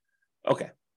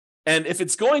 Okay. And if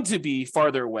it's going to be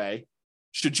farther away,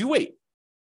 should you wait?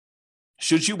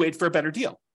 Should you wait for a better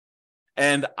deal?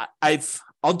 And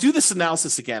I'll do this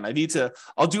analysis again.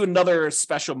 I'll do another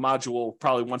special module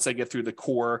probably once I get through the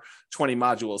core 20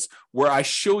 modules where I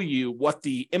show you what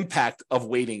the impact of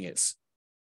waiting is.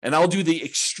 And I'll do the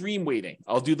extreme waiting.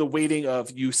 I'll do the waiting of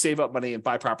you save up money and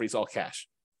buy properties all cash.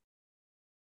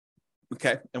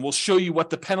 Okay. And we'll show you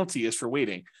what the penalty is for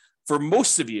waiting. For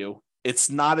most of you, it's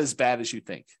not as bad as you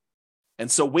think. And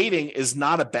so waiting is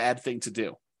not a bad thing to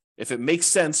do. If it makes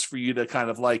sense for you to kind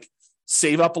of like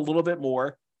save up a little bit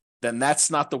more, then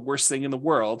that's not the worst thing in the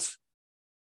world.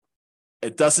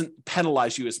 It doesn't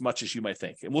penalize you as much as you might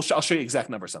think. And I'll show you exact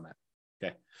numbers on that.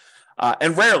 Okay.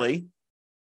 And rarely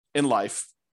in life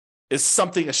is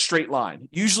something a straight line.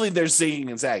 Usually there's zigging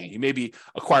and zagging. You may be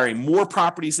acquiring more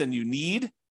properties than you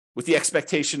need with the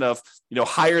expectation of,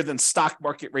 higher than stock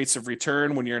market rates of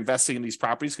return when you're investing in these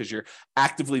properties because you're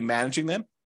actively managing them.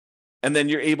 And then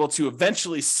you're able to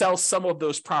eventually sell some of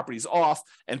those properties off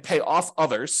and pay off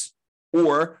others,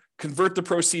 or convert the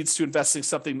proceeds to investing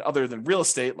something other than real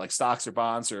estate, like stocks or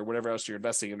bonds or whatever else you're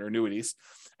investing in, or annuities,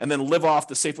 and then live off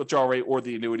the safe withdrawal rate or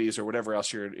the annuities or whatever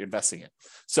else you're investing in.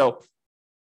 So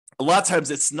a lot of times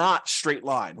it's not straight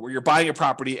line where you're buying a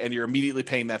property and you're immediately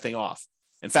paying that thing off.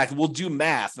 In fact, we'll do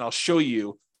math and I'll show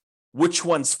you which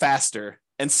one's faster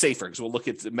and safer, because we'll look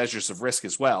at the measures of risk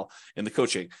as well in the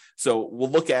coaching. So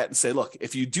we'll look at and say, look,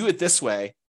 if you do it this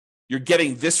way, you're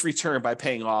getting this return by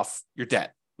paying off your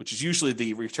debt, which is usually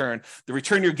the return. The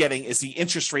return you're getting is the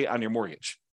interest rate on your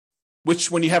mortgage,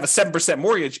 which when you have a 7%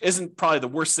 mortgage isn't probably the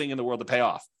worst thing in the world to pay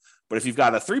off. But if you've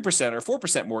got a 3% or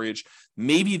 4% mortgage,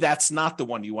 maybe that's not the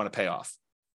one you want to pay off.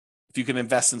 If you can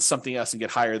invest in something else and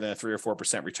get higher than a 3 or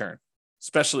 4% return,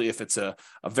 especially if it's a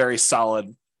very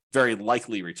solid, very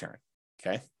likely return.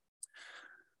 Okay.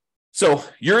 So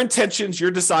your intentions,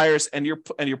 your desires, and your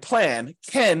plan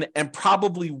can and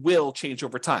probably will change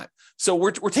over time. So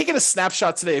we're taking a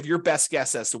snapshot today of your best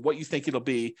guess as to what you think it'll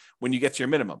be when you get to your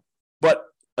minimum. But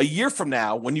a year from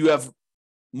now, when you have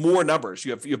more numbers,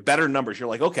 you have better numbers, you're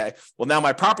like, okay, well, now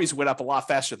my properties went up a lot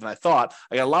faster than I thought.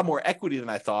 I got a lot more equity than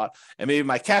I thought. And maybe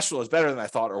my cash flow is better than I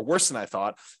thought or worse than I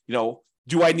thought.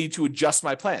 do I need to adjust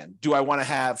my plan? Do I want to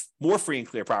have more free and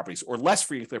clear properties or less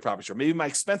free and clear properties? Or maybe my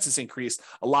expenses increased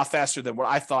a lot faster than what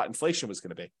I thought inflation was going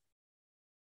to be.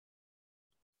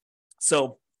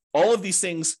 So all of these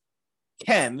things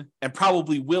can and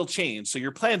probably will change. So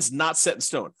your plan's not set in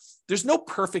stone. There's no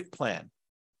perfect plan,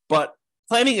 but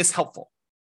planning is helpful.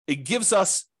 It gives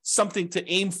us something to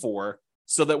aim for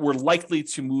so that we're likely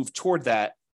to move toward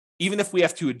that, even if we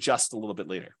have to adjust a little bit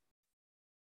later.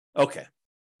 Okay.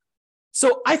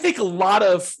 So I think a lot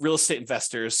of real estate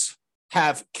investors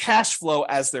have cash flow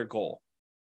as their goal.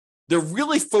 They're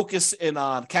really focused in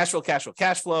on cash flow, cash flow,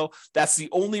 cash flow. That's the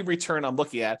only return I'm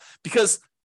looking at, because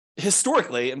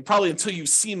historically, and probably until you've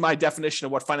seen my definition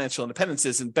of what financial independence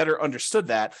is and better understood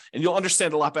that, and you'll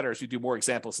understand a lot better as we do more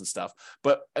examples and stuff.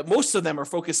 But most of them are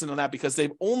focusing on that because they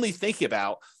only think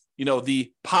about,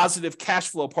 the positive cash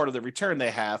flow part of the return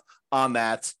they have on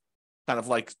that kind of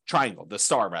like triangle, the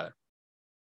star rather.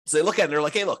 So they look at it and they're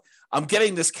like, hey, look, I'm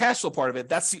getting this cash flow part of it.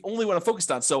 That's the only one I'm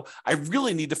focused on. So I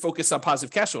really need to focus on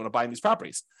positive cash flow when I'm buying these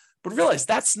properties. But realize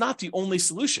that's not the only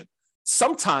solution.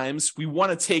 Sometimes we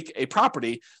want to take a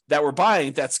property that we're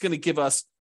buying that's going to give us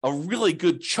a really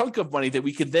good chunk of money that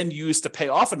we could then use to pay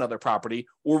off another property,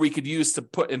 or we could use to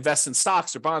invest in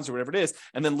stocks or bonds or whatever it is,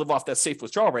 and then live off that safe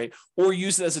withdrawal rate, or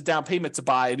use it as a down payment to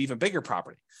buy an even bigger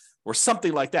property or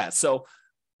something like that. So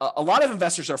a lot of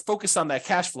investors are focused on that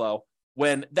cash flow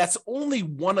when that's only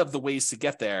one of the ways to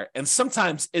get there. And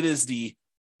sometimes it's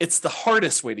the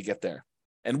hardest way to get there.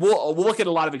 And we'll look at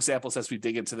a lot of examples as we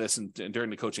dig into this and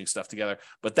during the coaching stuff together,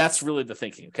 but that's really the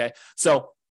thinking. Okay.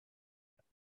 So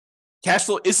cash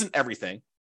flow isn't everything.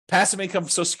 Passive income from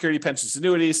Social Security, pensions,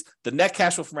 annuities, the net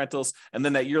cash flow from rentals, and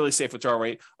then that yearly safe withdrawal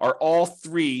rate are all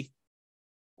 3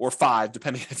 or 5,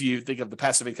 depending if you think of the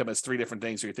passive income as 3 different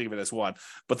things or you think of it as one,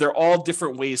 but they're all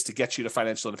different ways to get you to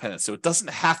financial independence. So it doesn't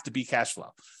have to be cash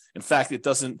flow. In fact,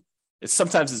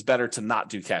 sometimes it's better to not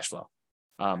do cash flow.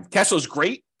 Cash flow is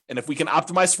great. And if we can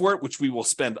optimize for it, which we will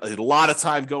spend a lot of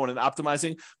time going and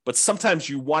optimizing, but sometimes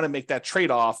you want to make that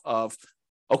trade-off of,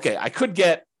 okay, I could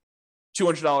get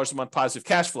 $200 a month positive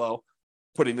cash flow,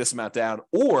 putting this amount down,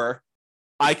 or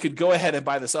I could go ahead and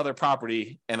buy this other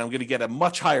property and I'm going to get a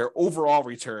much higher overall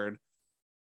return.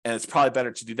 And it's probably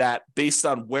better to do that based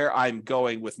on where I'm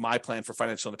going with my plan for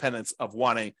financial independence of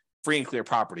wanting free and clear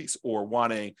properties, or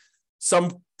wanting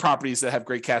some properties that have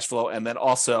great cash flow, and then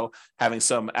also having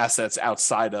some assets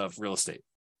outside of real estate.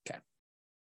 Okay.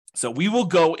 So we will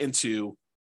go into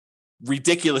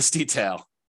ridiculous detail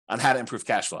on how to improve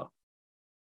cash flow.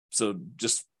 So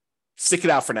just stick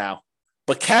it out for now.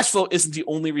 But cash flow isn't the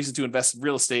only reason to invest in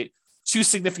real estate. 2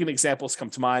 significant examples come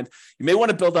to mind. You may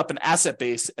want to build up an asset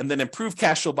base and then improve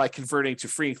cash flow by converting to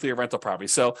free and clear rental property.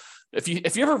 So if you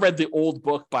ever read the old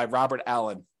book by Robert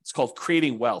Allen, it's called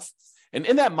Creating Wealth. And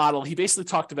in that model, he basically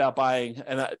talked about buying,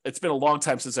 and it's been a long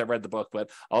time since I read the book, but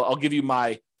I'll give you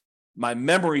my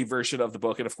memory version of the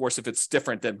book. And of course, if it's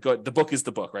different, then the book is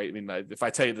the book, right? I mean, if I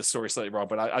tell you the story slightly wrong,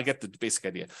 but I'll get the basic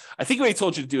idea. I think what he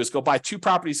told you to do is go buy 2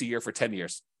 properties a year for 10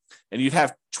 years. And you'd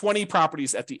have 20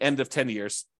 properties at the end of 10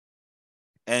 years.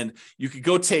 And you could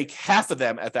go take half of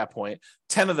them at that point,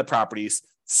 10 of the properties,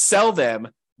 sell them,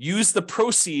 use the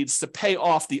proceeds to pay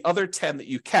off the other 10 that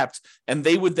you kept, and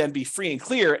they would then be free and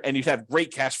clear, and you'd have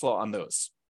great cash flow on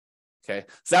those. Okay,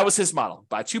 so that was his model.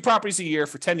 Buy 2 properties a year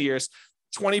for 10 years,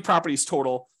 20 properties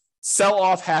total, sell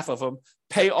off half of them,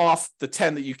 pay off the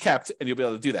 10 that you kept, and you'll be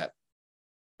able to do that.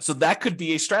 So that could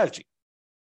be a strategy.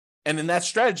 And in that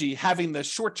strategy, having the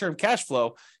short-term cash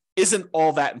flow isn't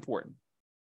all that important.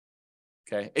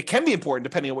 Okay, it can be important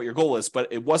depending on what your goal is, but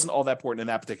it wasn't all that important in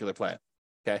that particular plan.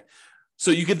 Okay, so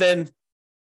you could then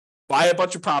buy a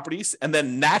bunch of properties and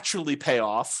then naturally pay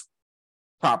off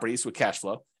properties with cash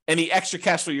flow. Any extra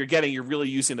cash flow you're getting, you're really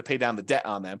using to pay down the debt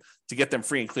on them to get them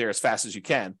free and clear as fast as you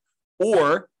can.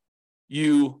 Or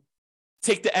you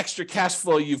take the extra cash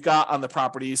flow you've got on the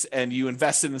properties and you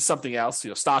invest it in something else,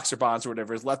 stocks or bonds or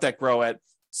whatever, let that grow at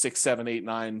 6, 7, 8,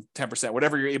 9, 10%,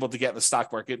 whatever you're able to get in the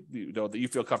stock market, that you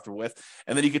feel comfortable with.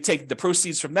 And then you could take the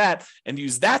proceeds from that and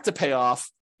use that to pay off,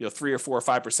 3 or 4 or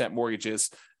 5% mortgages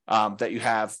that you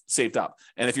have saved up.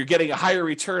 And if you're getting a higher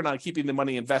return on keeping the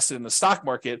money invested in the stock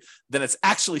market, then it's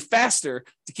actually faster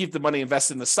to keep the money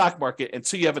invested in the stock market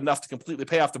until you have enough to completely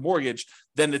pay off the mortgage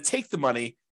than to take the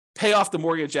money, pay off the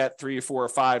mortgage at 3 or 4 or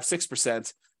 5,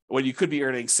 6%, when you could be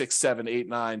earning 6, 7, 8,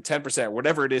 9, 10%,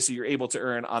 whatever it is that you're able to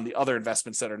earn on the other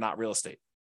investments that are not real estate.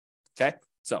 Okay,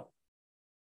 so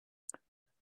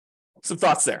some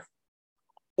thoughts there.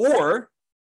 Or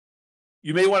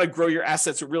you may want to grow your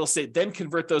assets with real estate, then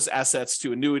convert those assets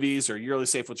to annuities or yearly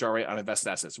safe withdrawal rate on invested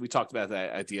assets. We talked about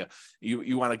that idea.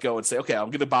 You want to go and say, okay,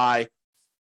 I'm going to buy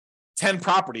 10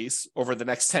 properties over the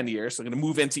next 10 years. So I'm going to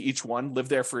move into each one, live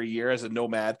there for a year as a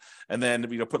nomad, and then,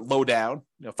 put low down,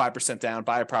 5% down,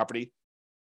 buy a property,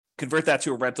 convert that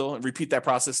to a rental, and repeat that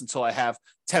process until I have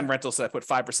 10 rentals that I put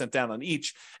 5% down on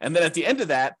each. And then at the end of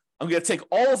that, I'm going to take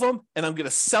all of them and I'm going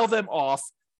to sell them off,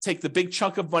 take the big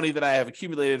chunk of money that I have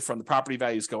accumulated from the property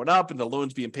values going up and the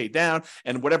loans being paid down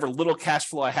and whatever little cash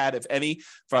flow I had, if any,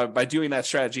 by doing that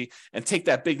strategy, and take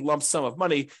that big lump sum of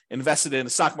money, invest it in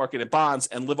the stock market and bonds,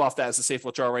 and live off that as a safe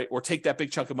withdrawal rate, or take that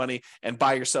big chunk of money and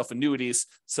buy yourself annuities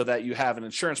so that you have an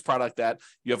insurance product that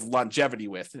you have longevity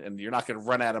with, and you're not going to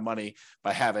run out of money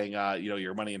by having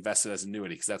your money invested as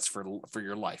annuity, because that's for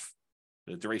your life,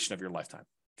 the duration of your lifetime.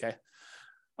 Okay.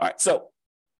 All right. So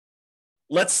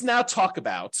let's now talk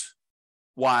about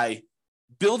why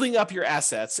building up your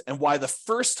assets and why the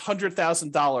first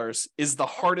 $100,000 is the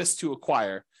hardest to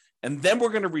acquire. And then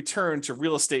we're going to return to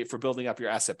real estate for building up your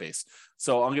asset base.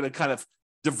 So I'm going to kind of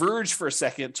diverge for a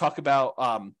second, talk about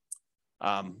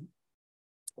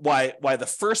why the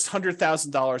first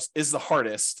 $100,000 is the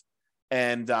hardest.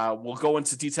 And we'll go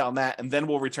into detail on that, and then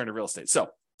we'll return to real estate. So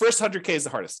first 100K is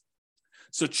the hardest.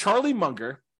 So Charlie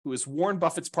Munger, who is Warren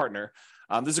Buffett's partner,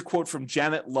 there's a quote from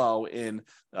Janet Lowe in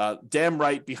Damn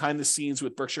Right, Behind the Scenes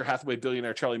with Berkshire Hathaway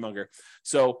billionaire Charlie Munger.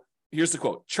 So here's the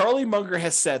quote. Charlie Munger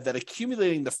has said that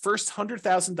accumulating the first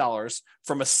 $100,000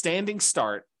 from a standing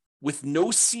start with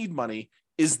no seed money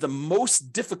is the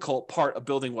most difficult part of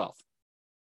building wealth.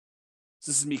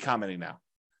 So this is me commenting now.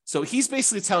 So he's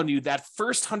basically telling you that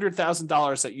first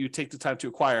 $100,000 that you take the time to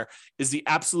acquire is the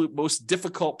absolute most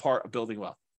difficult part of building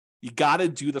wealth. You got to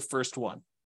do the first one.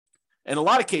 In a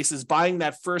lot of cases, buying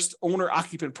that first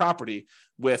owner-occupant property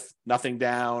with nothing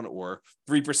down, or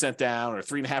 3% down, or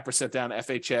 3.5% down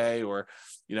FHA, or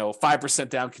 5%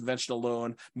 down conventional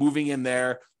loan, moving in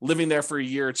there, living there for a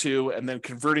year or two, and then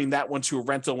converting that one to a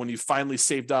rental when you finally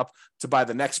saved up to buy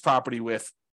the next property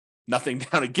with nothing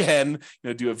down again,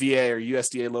 do a VA or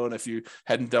USDA loan if you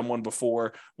hadn't done one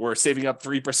before, or saving up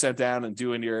 3% down and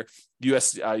doing your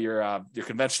your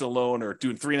conventional loan, or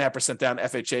doing 3.5% down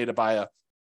FHA to buy a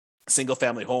single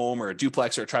family home, or a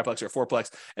duplex or a triplex or a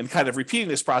fourplex, and kind of repeating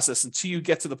this process until you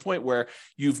get to the point where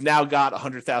you've now got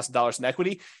 $100,000 in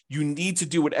equity. You need to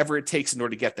do whatever it takes in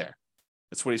order to get there.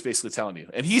 That's what he's basically telling you.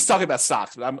 And he's talking about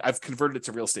stocks, but I've converted it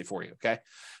to real estate for you. Okay.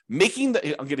 I'm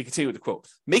going to continue with the quote.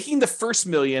 Making the first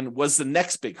million was the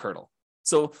next big hurdle.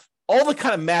 So all the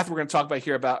kind of math we're going to talk about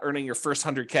here about earning your first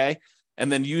 100K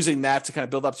and then using that to kind of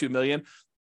build up to $1 million,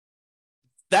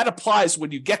 that applies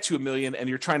when you get to $1 million and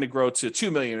you're trying to grow to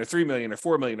 2 million or 3 million or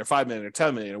 4 million or 5 million or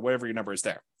 10 million or whatever your number is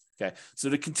there. Okay. So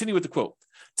to continue with the quote,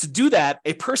 to do that,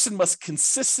 a person must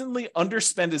consistently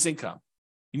underspend his income.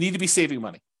 You need to be saving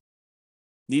money.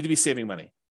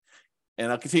 And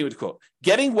I'll continue with the quote.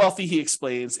 Getting wealthy, he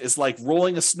explains, is like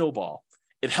rolling a snowball.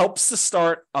 It helps to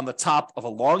start on the top of a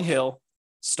long hill,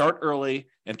 start early,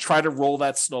 and try to roll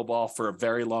that snowball for a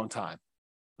very long time.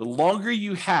 The longer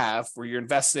you have where you're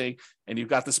investing and you've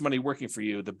got this money working for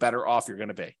you, the better off you're going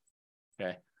to be.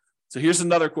 Okay. So here's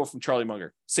another quote from Charlie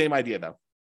Munger. Same idea though.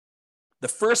 The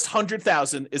first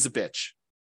 100,000 is a bitch,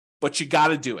 but you got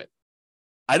to do it.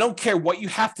 I don't care what you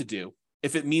have to do.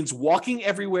 If it means walking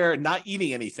everywhere and not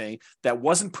eating anything that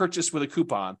wasn't purchased with a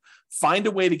coupon, find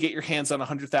a way to get your hands on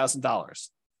 $100,000.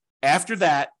 After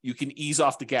that, you can ease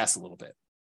off the gas a little bit.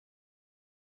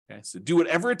 Okay. So do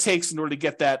whatever it takes in order to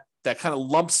get that kind of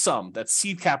lump sum, that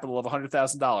seed capital of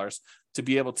 $100,000 to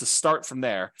be able to start from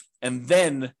there. And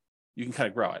then you can kind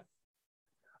of grow it.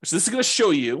 So this is going to show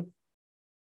you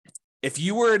if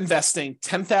you were investing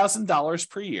 $10,000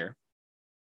 per year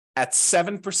at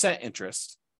 7%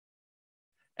 interest,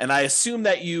 and I assume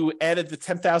that you added the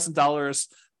 $10,000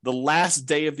 the last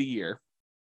day of the year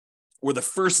or the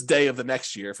first day of the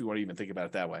next year, if you want to even think about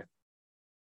it that way.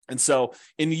 And so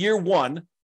in year one,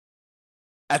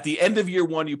 at the end of year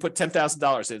one, you put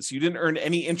 $10,000 in. So you didn't earn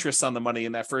any interest on the money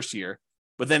in that first year.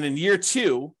 But then in year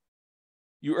two,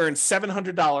 you earned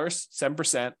 $700,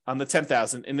 7% on the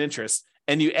 $10,000 in interest,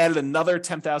 and you added another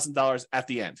 $10,000 at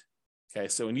the end. Okay,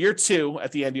 so in year two,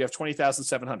 at the end, you have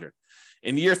 $20,700.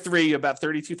 In year three, you have about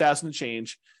 $32,000 and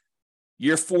change.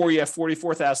 Year four, you have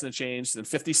 $44,000 and change, then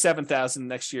 $57,000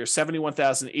 next year,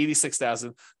 $71,000,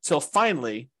 $86,000, till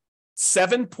finally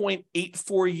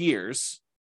 7.84 years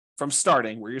from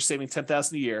starting, where you're saving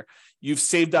 $10,000 a year, you've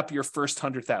saved up your first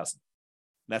 $100,000.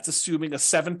 That's assuming a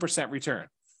 7% return.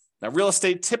 Now, real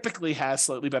estate typically has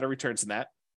slightly better returns than that.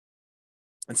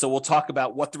 And so we'll talk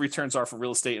about what the returns are for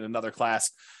real estate in another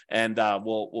class, and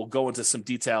we'll go into some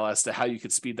detail as to how you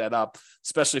could speed that up,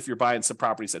 especially if you're buying some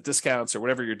properties at discounts or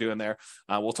whatever you're doing there.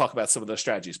 We'll talk about some of those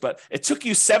strategies. But it took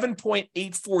you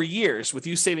 7.84 years with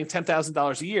you saving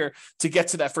 $10,000 a year to get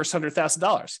to that first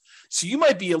 $100,000. So you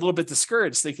might be a little bit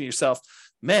discouraged, thinking to yourself,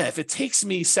 man, if it takes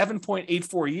me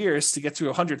 7.84 years to get to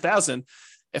 100,000,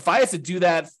 if I have to do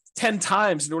that 10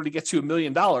 times in order to get to $1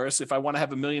 million, if I want to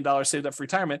have $1 million saved up for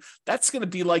retirement, that's going to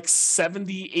be like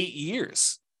 78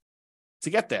 years to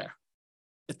get there.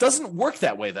 It doesn't work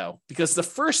that way, though, because the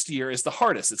first year is the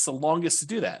hardest. It's the longest to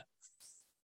do that.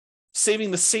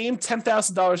 Saving the same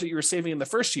 $10,000 that you were saving in the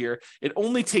first year, it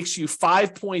only takes you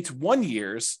 5.1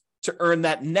 years to earn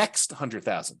that next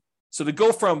 $100,000. So to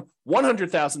go from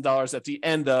 $100,000 at the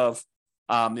end of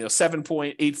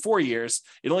 7.84 years,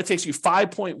 it only takes you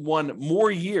 5.1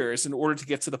 more years in order to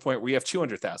get to the point where you have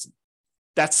 200,000.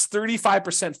 That's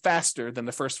 35% faster than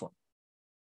the first one.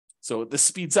 So this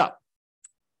speeds up.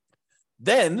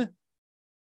 Then,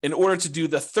 in order to do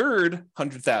the third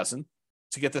 100,000,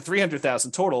 to get the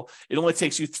 300,000 total, it only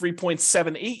takes you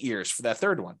 3.78 years for that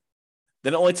third one.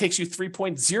 Then it only takes you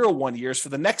 3.01 years for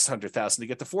the next 100,000 to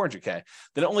get to 400K.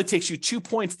 Then it only takes you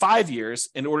 2.5 years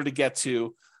in order to get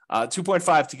to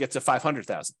 2.5 to get to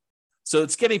 500,000. So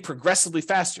it's getting progressively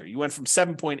faster. You went from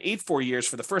 7.84 years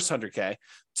for the first 100K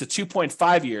to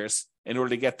 2.5 years in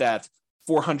order to get that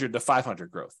 400 to 500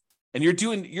 growth. And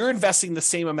you're investing the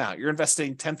same amount. You're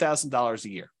investing $10,000 a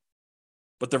year.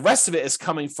 But the rest of it is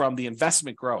coming from the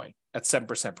investment growing at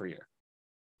 7% per year.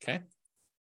 Okay.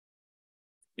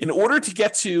 In order to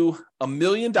get to $1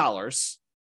 million,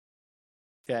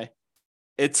 okay,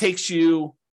 it takes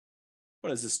you,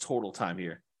 what is this total time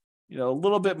here? A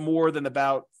little bit more than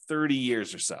about 30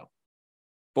 years or so.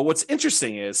 But what's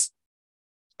interesting is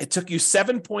it took you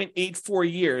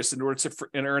 7.84 years in order to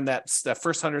earn that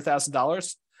first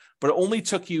 $100,000, but it only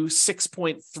took you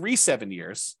 6.37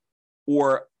 years,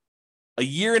 or a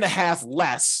year and a half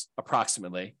less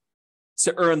approximately,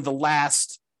 to earn the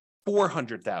last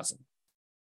 400,000.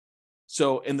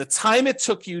 So in the time it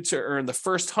took you to earn the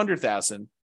first 100,000,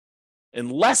 in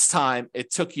less time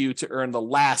it took you to earn the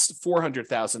last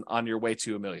 400,000 on your way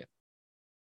to $1 million.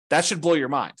 That should blow your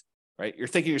mind, right? You're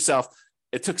thinking to yourself,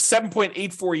 it took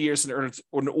 7.84 years in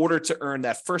order to earn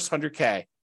that first 100K,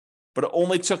 but it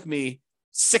only took me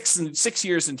six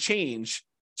years and change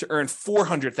to earn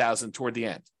 400,000 toward the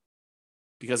end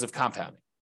because of compounding.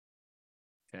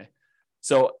 Okay.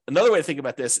 So another way to think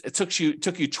about this, it took you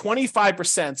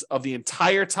 25% of the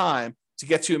entire time to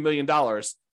get to $1 million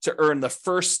to earn the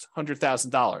first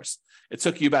 $100,000. It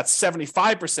took you about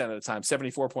 75% of the time,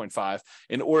 74.5,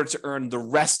 in order to earn the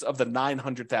rest of the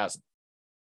 900,000.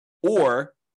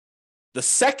 Or the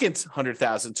second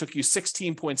 100,000 took you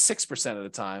 16.6% of the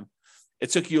time.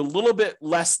 It took you a little bit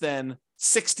less than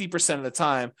 60% of the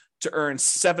time to earn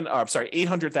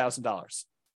 $800,000,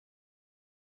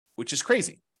 which is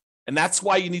crazy. And that's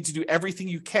why you need to do everything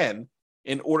you can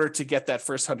in order to get that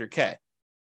first 100K,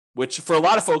 which for a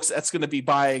lot of folks, that's going to be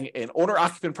buying an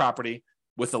owner-occupant property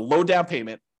with a low down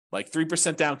payment, like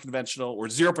 3% down conventional or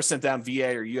 0% down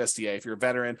VA or USDA if you're a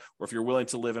veteran, or if you're willing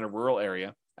to live in a rural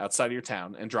area outside of your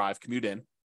town and commute in,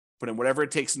 put in whatever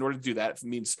it takes in order to do that. If it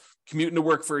means commuting to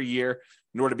work for a year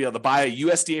in order to be able to buy a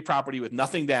USDA property with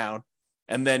nothing down,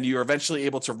 and then you're eventually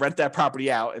able to rent that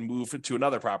property out and move to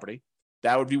another property,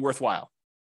 that would be worthwhile.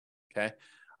 Okay.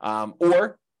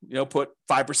 Or, put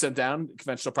 5% down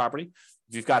conventional property.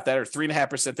 If you've got that, or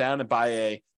 3.5% down and buy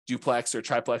a duplex or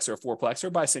triplex or a fourplex, or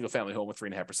buy a single family home with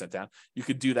 3.5% down. You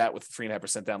could do that with the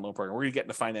 3.5% down loan program. We're going to get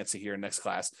into financing here in next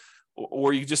class.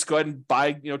 Or you just go ahead and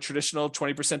buy, traditional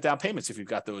 20% down payments if you've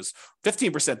got those,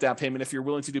 15% down payment if you're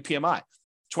willing to do PMI,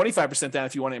 25% down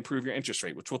if you want to improve your interest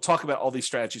rate, which we'll talk about all these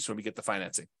strategies when we get to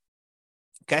financing.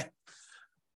 Okay.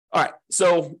 All right.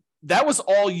 So that was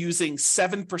all using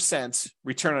 7%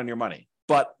 return on your money,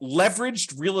 but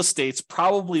leveraged real estate's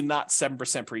probably not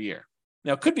 7% per year.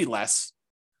 Now it could be less,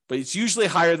 but it's usually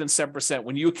higher than 7%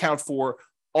 when you account for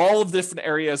all of the different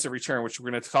areas of return, which we're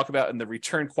going to talk about in the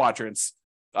return quadrants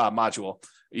module.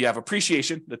 You have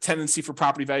appreciation, the tendency for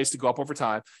property values to go up over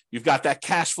time. You've got that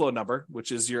cash flow number,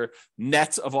 which is your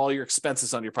net of all your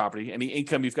expenses on your property, any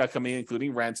income you've got coming in,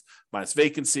 including rent, minus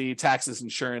vacancy, taxes,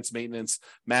 insurance, maintenance,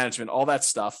 management, all that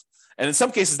stuff. And in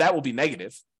some cases, that will be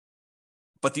negative,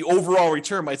 but the overall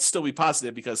return might still be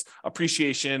positive because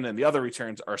appreciation and the other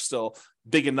returns are still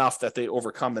big enough that they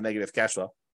overcome the negative cash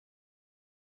flow.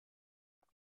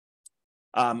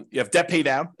 You have debt pay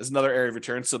down is another area of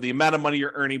return. So the amount of money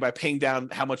you're earning by paying down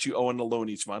how much you owe on the loan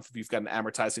each month, if you've got an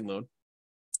amortizing loan.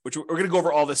 which we're going to go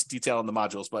over all this detail in the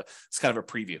modules, but it's kind of a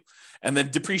preview. And then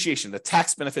depreciation, the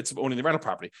tax benefits of owning the rental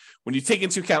property. When you take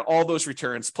into account all those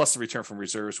returns, plus the return from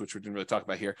reserves, which we didn't really talk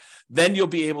about here, then you'll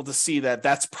be able to see that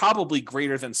that's probably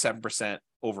greater than 7%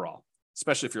 overall,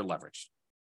 especially if you're leveraged.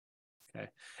 Okay.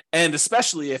 And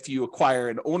especially if you acquire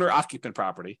an owner-occupant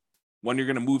property, one you're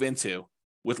going to move into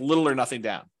with little or nothing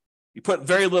down. You put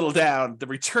very little down, the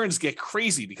returns get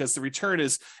crazy because the return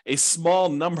is a small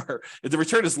number. If the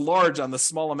return is large on the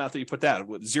small amount that you put down,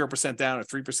 with 0% down or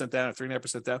 3% down or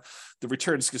 3.5% down, the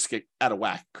returns just get out of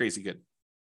whack, crazy good.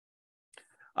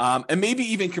 And maybe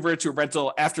even convert it to a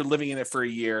rental after living in it for a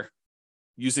year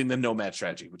using the nomad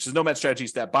strategy, which is nomad strategy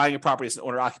is that buying a property as an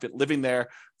owner occupant, living there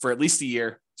for at least a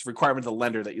year. It's a requirement of the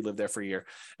lender that you live there for a year.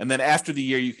 And then after the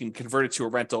year, you can convert it to a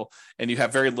rental and you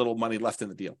have very little money left in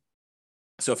the deal.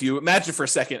 So if you imagine for a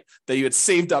second that you had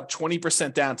saved up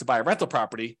 20% down to buy a rental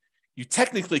property, you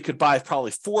technically could buy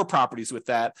probably 4 properties with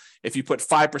that if you put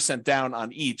 5% down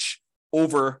on each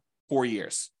over 4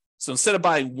 years. So instead of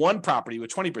buying 1 property with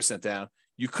 20% down,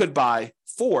 you could buy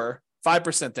 4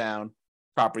 5% down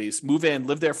properties, move in,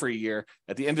 live there for a year.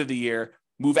 At the end of the year,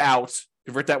 move out,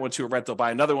 convert that one to a rental,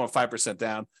 buy another one 5%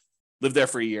 down, live there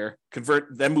for a year,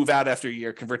 convert, then move out after a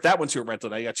year, convert that one to a rental.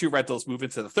 Now you got 2 rentals, move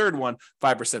into the third one,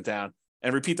 5% down,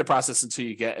 and repeat the process until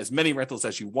you get as many rentals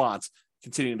as you want,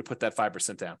 continuing to put that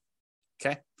 5% down.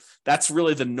 Okay. That's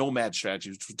really the nomad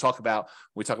strategy, which we talk about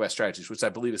when we talk about strategies, which I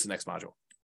believe is the next module.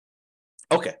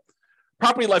 Okay.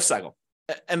 Property life cycle.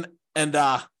 And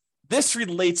this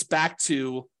relates back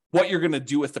to what you're going to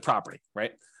do with the property,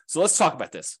 right? So let's talk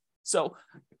about this. So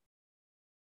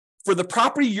for the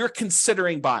property you're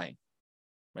considering buying,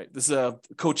 right? This is a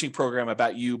coaching program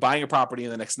about you buying a property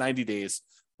in the next 90 days.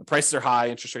 The prices are high,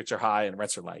 interest rates are high, and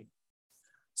rents are light.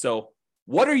 So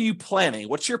what are you planning?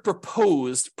 What's your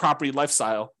proposed property life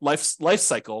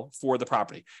cycle for the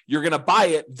property? You're going to buy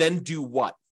it, then do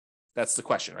what? That's the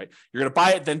question, right? You're going to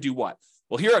buy it, then do what?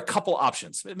 Well, here are a couple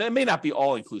options. It may not be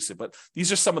all inclusive, but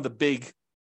these are some of the big,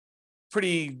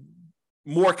 pretty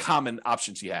more common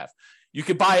options you have. You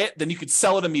could buy it, then you could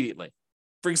sell it immediately.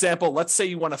 For example, let's say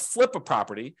you want to flip a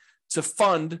property to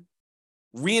fund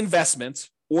reinvestment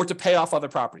or to pay off other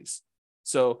properties.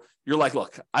 So you're like,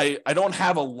 look, I don't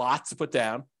have a lot to put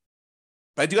down,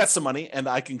 but I do got some money and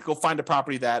I can go find a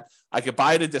property that I could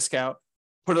buy at a discount,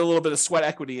 put a little bit of sweat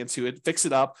equity into it, fix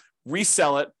it up,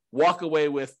 resell it, walk away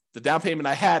with the down payment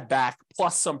I had back,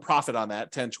 plus some profit on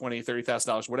that, $10,000, $20,000,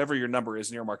 $30,000, whatever your number is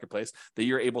in your marketplace that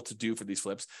you're able to do for these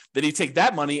flips. Then you take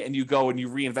that money and you go and you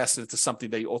reinvest it into something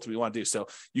that you ultimately want to do. So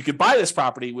you could buy this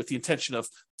property with the intention of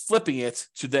flipping it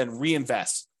to then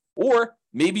reinvest. Or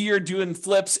maybe you're doing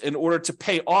flips in order to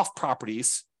pay off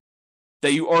properties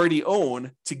that you already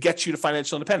own to get you to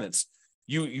financial independence.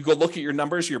 You go look at your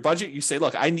numbers, your budget, you say,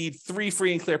 look, I need 3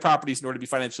 free and clear properties in order to be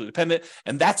financially independent.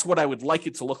 And that's what I would like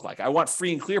it to look like. I want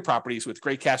free and clear properties with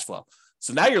great cash flow.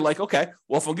 So now you're like, okay,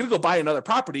 well, if I'm going to go buy another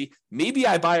property, maybe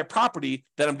I buy a property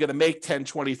that I'm going to make $10,000,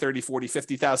 $20,000, $30,000,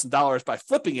 $40,000, $50,000 by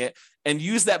flipping it and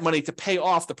use that money to pay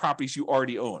off the properties you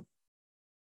already own.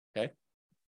 Okay.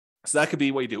 So that could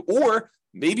be what you do. Or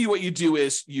maybe what you do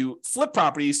is you flip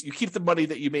properties, you keep the money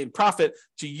that you made in profit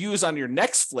to use on your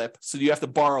next flip. So you have to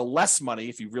borrow less money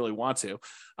if you really want to.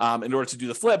 In order to do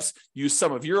the flips, use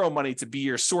some of your own money to be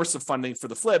your source of funding for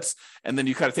the flips. And then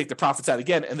you kind of take the profits out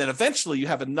again. And then eventually you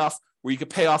have enough where you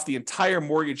could pay off the entire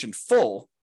mortgage in full.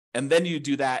 And then you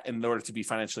do that in order to be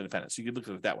financially independent. So you could look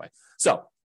at it that way. So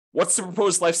what's the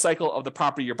proposed life cycle of the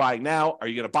property you're buying now? Are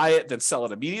you going to buy it, then sell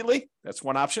it immediately? That's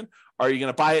one option. Are you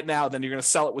going to buy it now, then you're going to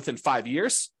sell it within 5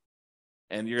 years?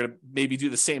 And you're going to maybe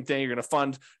do the same thing. You're going to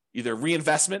fund either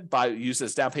reinvestment by use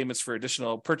as down payments for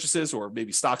additional purchases, or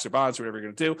maybe stocks or bonds, or whatever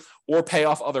you're going to do, or pay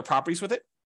off other properties with it.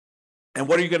 And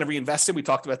what are you going to reinvest in? We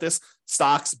talked about this: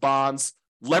 stocks, bonds,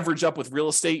 leverage up with real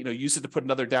estate, use it to put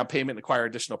another down payment and acquire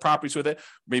additional properties with it.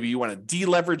 Maybe you want to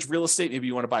deleverage real estate. Maybe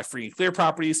you want to buy free and clear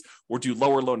properties or do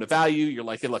lower loan to value. You're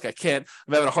like, hey, look, I'm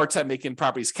having a hard time making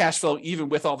properties cash flow, even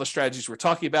with all the strategies we're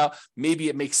talking about. Maybe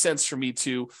it makes sense for me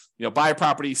to, buy a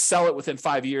property, sell it within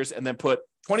 5 years, and then put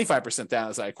 25% down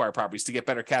as I acquire properties to get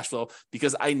better cash flow,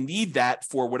 because I need that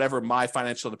for whatever my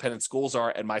financial independence goals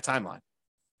are and my timeline.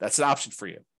 That's an option for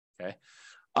you. Okay.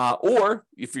 Or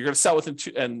if you're going to sell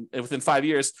within 5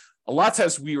 years, a lot of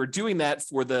times we were doing that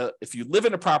if you live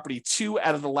in a property 2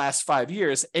 out of the last 5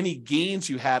 years, any gains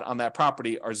you had on that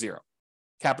property are zero.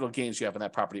 Capital gains you have on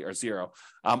that property are zero,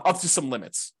 up to some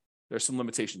limits. There's some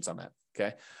limitations on that.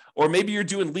 Okay. Or maybe you're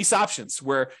doing lease options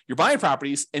where you're buying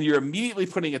properties and you're immediately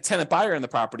putting a tenant buyer in the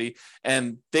property,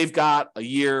 and they've got a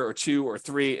year or 2 or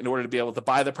 3 in order to be able to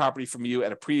buy the property from you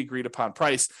at a pre-agreed upon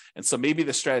price. And so maybe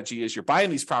the strategy is you're buying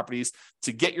these properties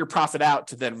to get your profit out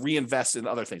to then reinvest in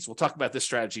other things. We'll talk about this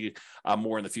strategy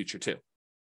more in the future too.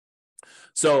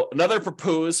 So another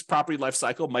proposed property life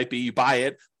cycle might be you buy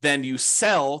it, then you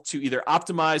sell to either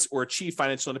optimize or achieve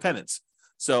financial independence.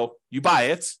 So you buy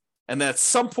it, and then at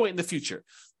some point in the future,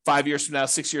 5 years from now,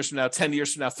 6 years from now, 10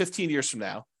 years from now, 15 years from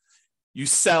now, you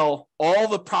sell all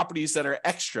the properties that are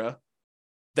extra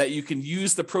that you can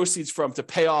use the proceeds from to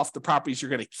pay off the properties you're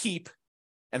going to keep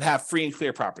and have free and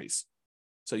clear properties.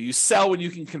 So you sell when you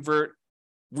can convert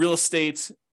real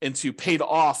estate into paid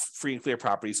off free and clear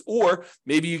properties. Or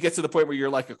maybe you get to the point where you're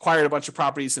like acquired a bunch of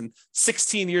properties and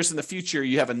 16 years in the future,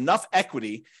 you have enough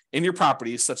equity in your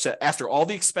properties such that after all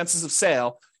the expenses of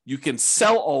sale, you can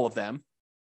sell all of them.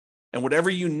 And whatever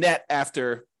you net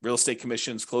after real estate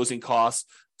commissions, closing costs,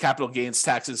 capital gains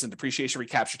taxes, and depreciation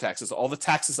recapture taxes, all the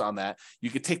taxes on that,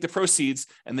 you could take the proceeds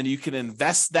and then you can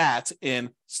invest that in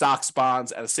stocks,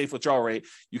 bonds at a safe withdrawal rate.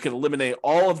 You can eliminate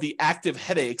all of the active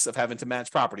headaches of having to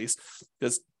manage properties,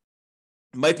 because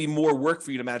it might be more work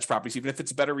for you to manage properties, even if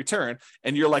it's a better return.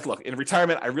 And you're like, look, in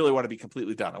retirement, I really want to be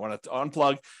completely done. I want to unplug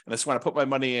and I just want to put my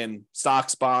money in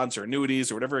stocks, bonds, or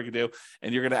annuities, or whatever I can do.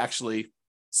 And you're going to actually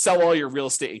sell all your real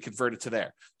estate and convert it to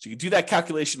there. So you can do that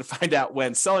calculation to find out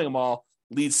when selling them all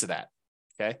leads to that.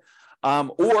 Okay.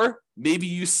 Or maybe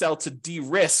you sell to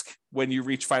de-risk when you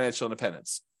reach financial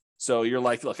independence. So you're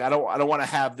like, look, I don't want to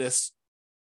have this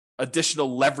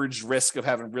additional leverage risk of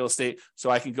having real estate, so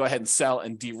I can go ahead and sell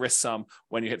and de-risk some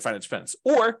when you hit financial independence.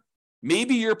 Or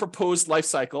maybe your proposed life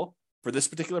cycle for this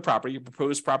particular property, your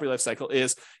proposed property life cycle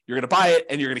is you're going to buy it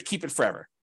and you're going to keep it forever.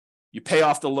 You pay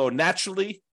off the loan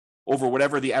naturally over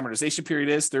whatever the amortization period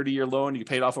is, 30-year loan, you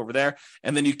pay it off over there,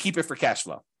 and then you keep it for cash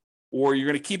flow. Or you're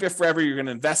going to keep it forever, you're going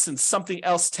to invest in something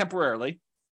else temporarily.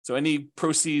 So any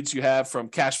proceeds you have from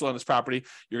cash flow on this property,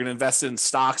 you're going to invest in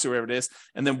stocks or whatever it is.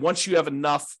 And then once you have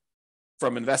enough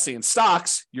from investing in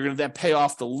stocks, you're going to then pay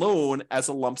off the loan as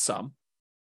a lump sum.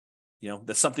 You know,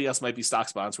 that something else might be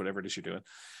stocks, bonds, whatever it is you're doing.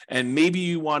 And maybe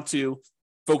you want to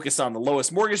focus on the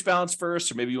lowest mortgage balance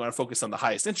first, or maybe you want to focus on the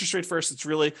highest interest rate first. It's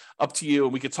really up to you.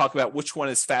 And we could talk about which one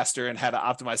is faster and how to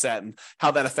optimize that and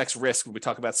how that affects risk when we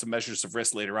talk about some measures of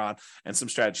risk later on and some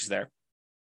strategies there.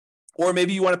 Or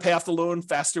maybe you want to pay off the loan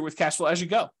faster with cash flow as you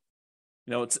go.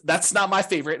 You know, that's not my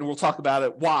favorite, and we'll talk about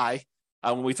it why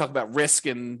when we talk about risk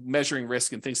and measuring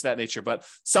risk and things of that nature. But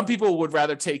some people would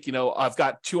rather take, you know, I've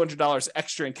got $200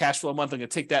 extra in cash flow a month. I'm going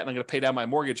to take that and I'm going to pay down my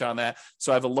mortgage on that.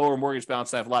 So I have a lower mortgage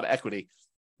balance and I have a lot of equity.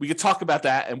 We could talk about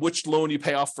that and which loan you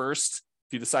pay off first.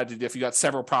 If you decide to, if you got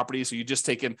several properties, or you just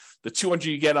taking the 200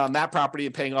 you get on that property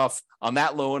and paying off on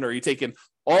that loan, or you taking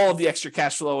all of the extra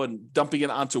cash flow and dumping it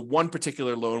onto one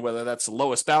particular loan, whether that's the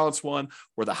lowest balance one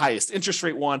or the highest interest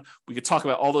rate one. We could talk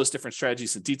about all those different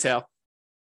strategies in detail.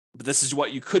 But this is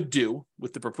what you could do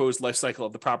with the proposed life cycle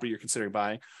of the property you're considering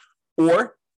buying.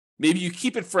 Or maybe you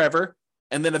keep it forever,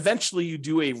 and then eventually you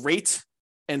do a rate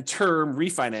and term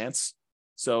refinance.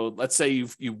 So let's say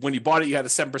when you bought it, you had a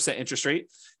 7% interest rate,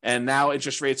 and now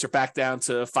interest rates are back down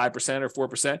to 5% or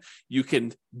 4%. You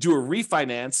can do a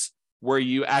refinance where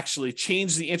you actually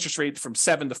change the interest rate from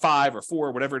 7 to 5 or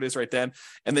 4, whatever it is right then,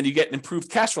 and then you get an improved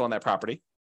cash flow on that property.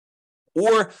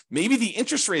 Or maybe the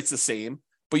interest rate's the same,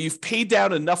 but you've paid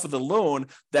down enough of the loan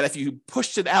that if you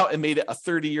pushed it out and made it a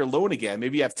 30-year loan again,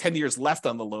 maybe you have 10 years left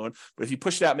on the loan, but if you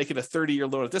push it out, make it a 30-year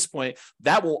loan at this point,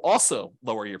 that will also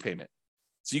lower your payment.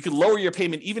 So you can lower your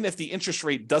payment even if the interest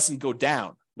rate doesn't go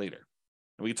down later.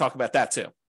 And we can talk about that too.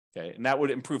 Okay. And that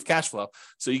would improve cash flow.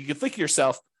 So you can think to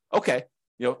yourself, okay,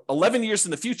 11 years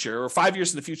in the future, or 5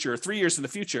 years in the future, or 3 years in the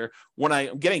future, when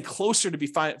I'm getting closer to be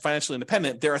financially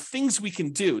independent, there are things we can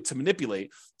do to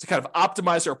manipulate, to kind of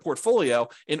optimize our portfolio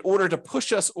in order to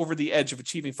push us over the edge of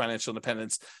achieving financial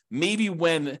independence. Maybe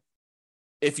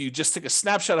if you just took a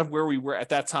snapshot of where we were at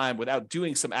that time without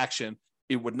doing some action,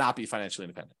 it would not be financially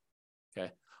independent.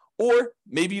 Okay. Or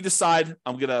maybe you decide,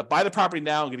 I'm going to buy the property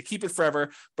now, I'm going to keep it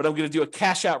forever, but I'm going to do a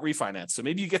cash out refinance. So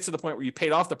maybe you get to the point where you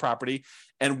paid off the property,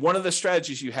 and one of the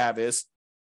strategies you have is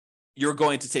you're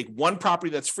going to take one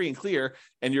property that's free and clear,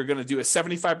 and you're going to do a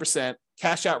 75%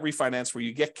 cash out refinance where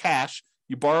you get cash,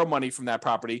 you borrow money from that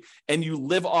property, and you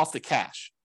live off the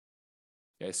cash.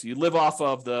 Okay, so you live off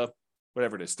of the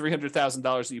whatever it is, $300,000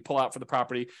 that you pull out for the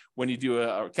property when you do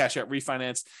a cash out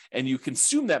refinance, and you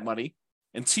consume that money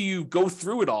until you go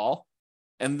through it all,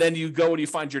 and then you go and you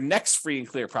find your next free and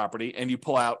clear property, and you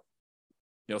pull out,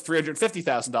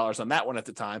 $350,000 on that one at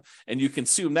the time, and you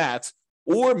consume that.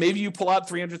 Or maybe you pull out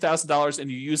 $300,000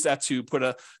 and you use that to put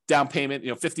a down payment,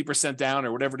 50% down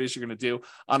or whatever it is you're going to do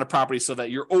on a property so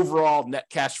that your overall net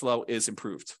cash flow is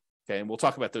improved. Okay. And we'll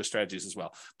talk about those strategies as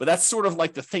well. But that's sort of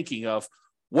like the thinking of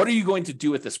what are you going to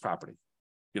do with this property?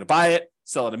 You're going to buy it,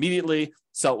 sell it immediately,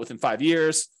 sell it within 5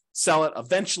 years, sell it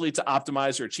eventually to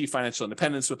optimize or achieve financial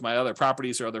independence with my other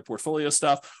properties or other portfolio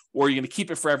stuff, or you're going to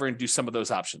keep it forever and do some of those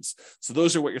options. So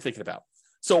those are what you're thinking about.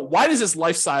 So why does this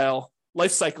life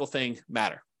cycle thing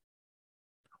matter?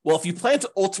 Well, if you plan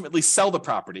to ultimately sell the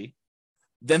property,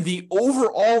 then the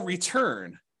overall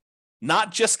return,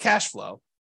 not just cash flow,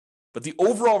 but the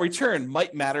overall return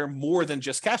might matter more than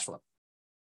just cash flow.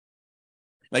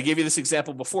 And I gave you this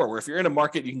example before, where if you're in a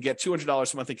market, you can get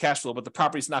 $200 a month in cash flow, but the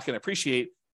property's not going to appreciate.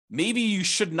 Maybe you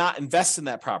should not invest in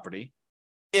that property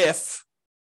if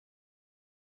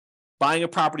buying a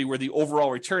property where the overall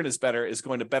return is better is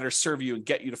going to better serve you and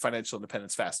get you to financial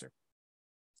independence faster.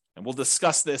 And we'll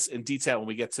discuss this in detail when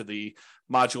we get to the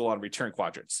module on return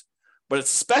quadrants. But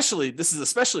this is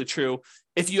especially true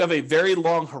if you have a very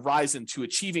long horizon to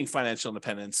achieving financial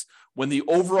independence when the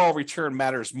overall return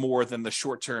matters more than the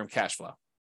short-term cash flow.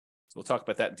 So we'll talk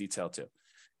about that in detail too.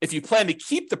 If you plan to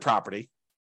keep the property,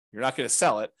 you're not going to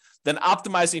sell it, then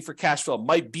optimizing for cash flow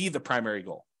might be the primary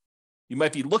goal. You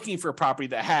might be looking for a property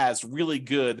that has really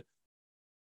good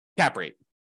cap rate,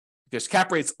 because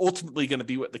cap rate's ultimately going to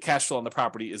be what the cash flow on the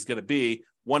property is going to be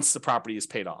once the property is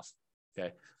paid off.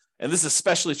 Okay. And this is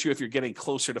especially true if you're getting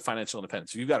closer to financial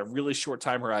independence. If you've got a really short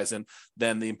time horizon,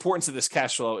 then the importance of this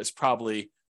cash flow is probably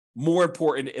more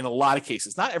important in a lot of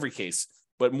cases, not every case,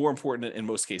 but more important in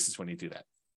most cases when you do that.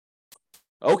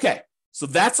 Okay. So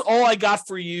that's all I got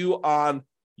for you on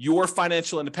your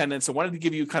financial independence. I wanted to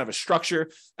give you kind of a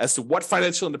structure as to what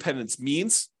financial independence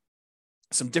means,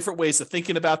 some different ways of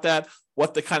thinking about that,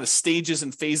 what the kind of stages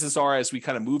and phases are as we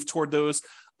kind of move toward those,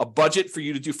 a budget for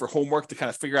you to do for homework to kind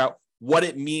of figure out what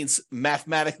it means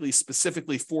mathematically,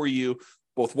 specifically for you,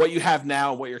 both what you have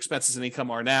now and what your expenses and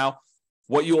income are now,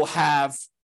 what you will have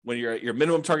when you're at your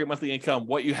minimum target monthly income,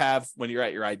 what you have when you're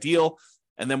at your ideal.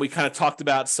 And then we kind of talked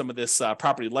about some of this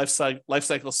property life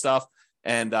cycle stuff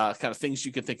and kind of things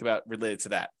you can think about related to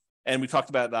that. And we talked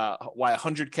about why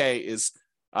 100K is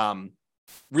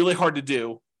really hard to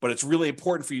do, but it's really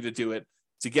important for you to do it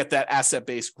to get that asset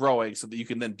base growing so that you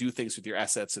can then do things with your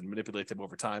assets and manipulate them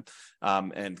over time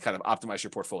and kind of optimize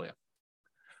your portfolio.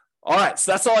 All right,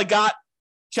 so that's all I got.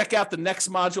 Check out the next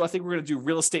module. I think we're going to do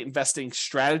real estate investing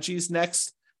strategies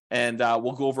next. And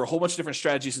we'll go over a whole bunch of different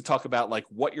strategies and talk about like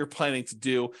what you're planning to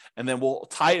do. And then we'll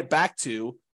tie it back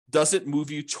to, does it move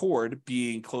you toward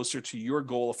being closer to your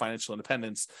goal of financial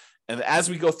independence? And as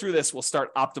we go through this, we'll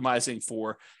start optimizing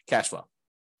for cash flow.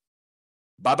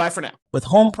 Bye-bye for now. With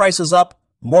home prices up,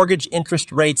 mortgage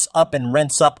interest rates up, and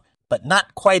rents up, but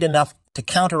not quite enough to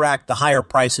counteract the higher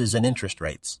prices and interest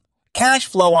rates. Cash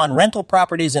flow on rental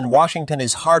properties in Washington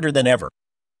is harder than ever.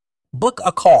 Book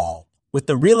a call with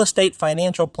the Real Estate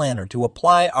Financial Planner to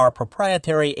apply our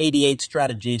proprietary 88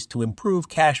 strategies to improve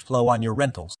cash flow on your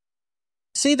rentals.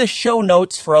 See the show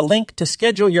notes for a link to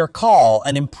schedule your call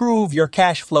and improve your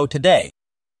cash flow today.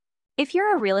 If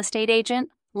you're a real estate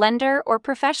agent, lender, or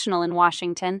professional in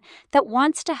Washington that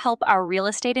wants to help our real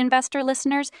estate investor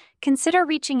listeners, consider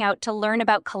reaching out to learn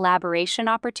about collaboration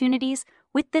opportunities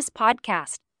with this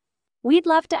podcast. We'd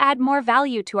love to add more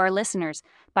value to our listeners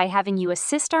by having you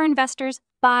assist our investors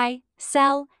buy,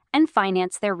 sell, and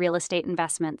finance their real estate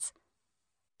investments.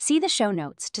 See the show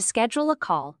notes to schedule a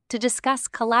call to discuss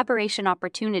collaboration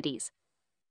opportunities.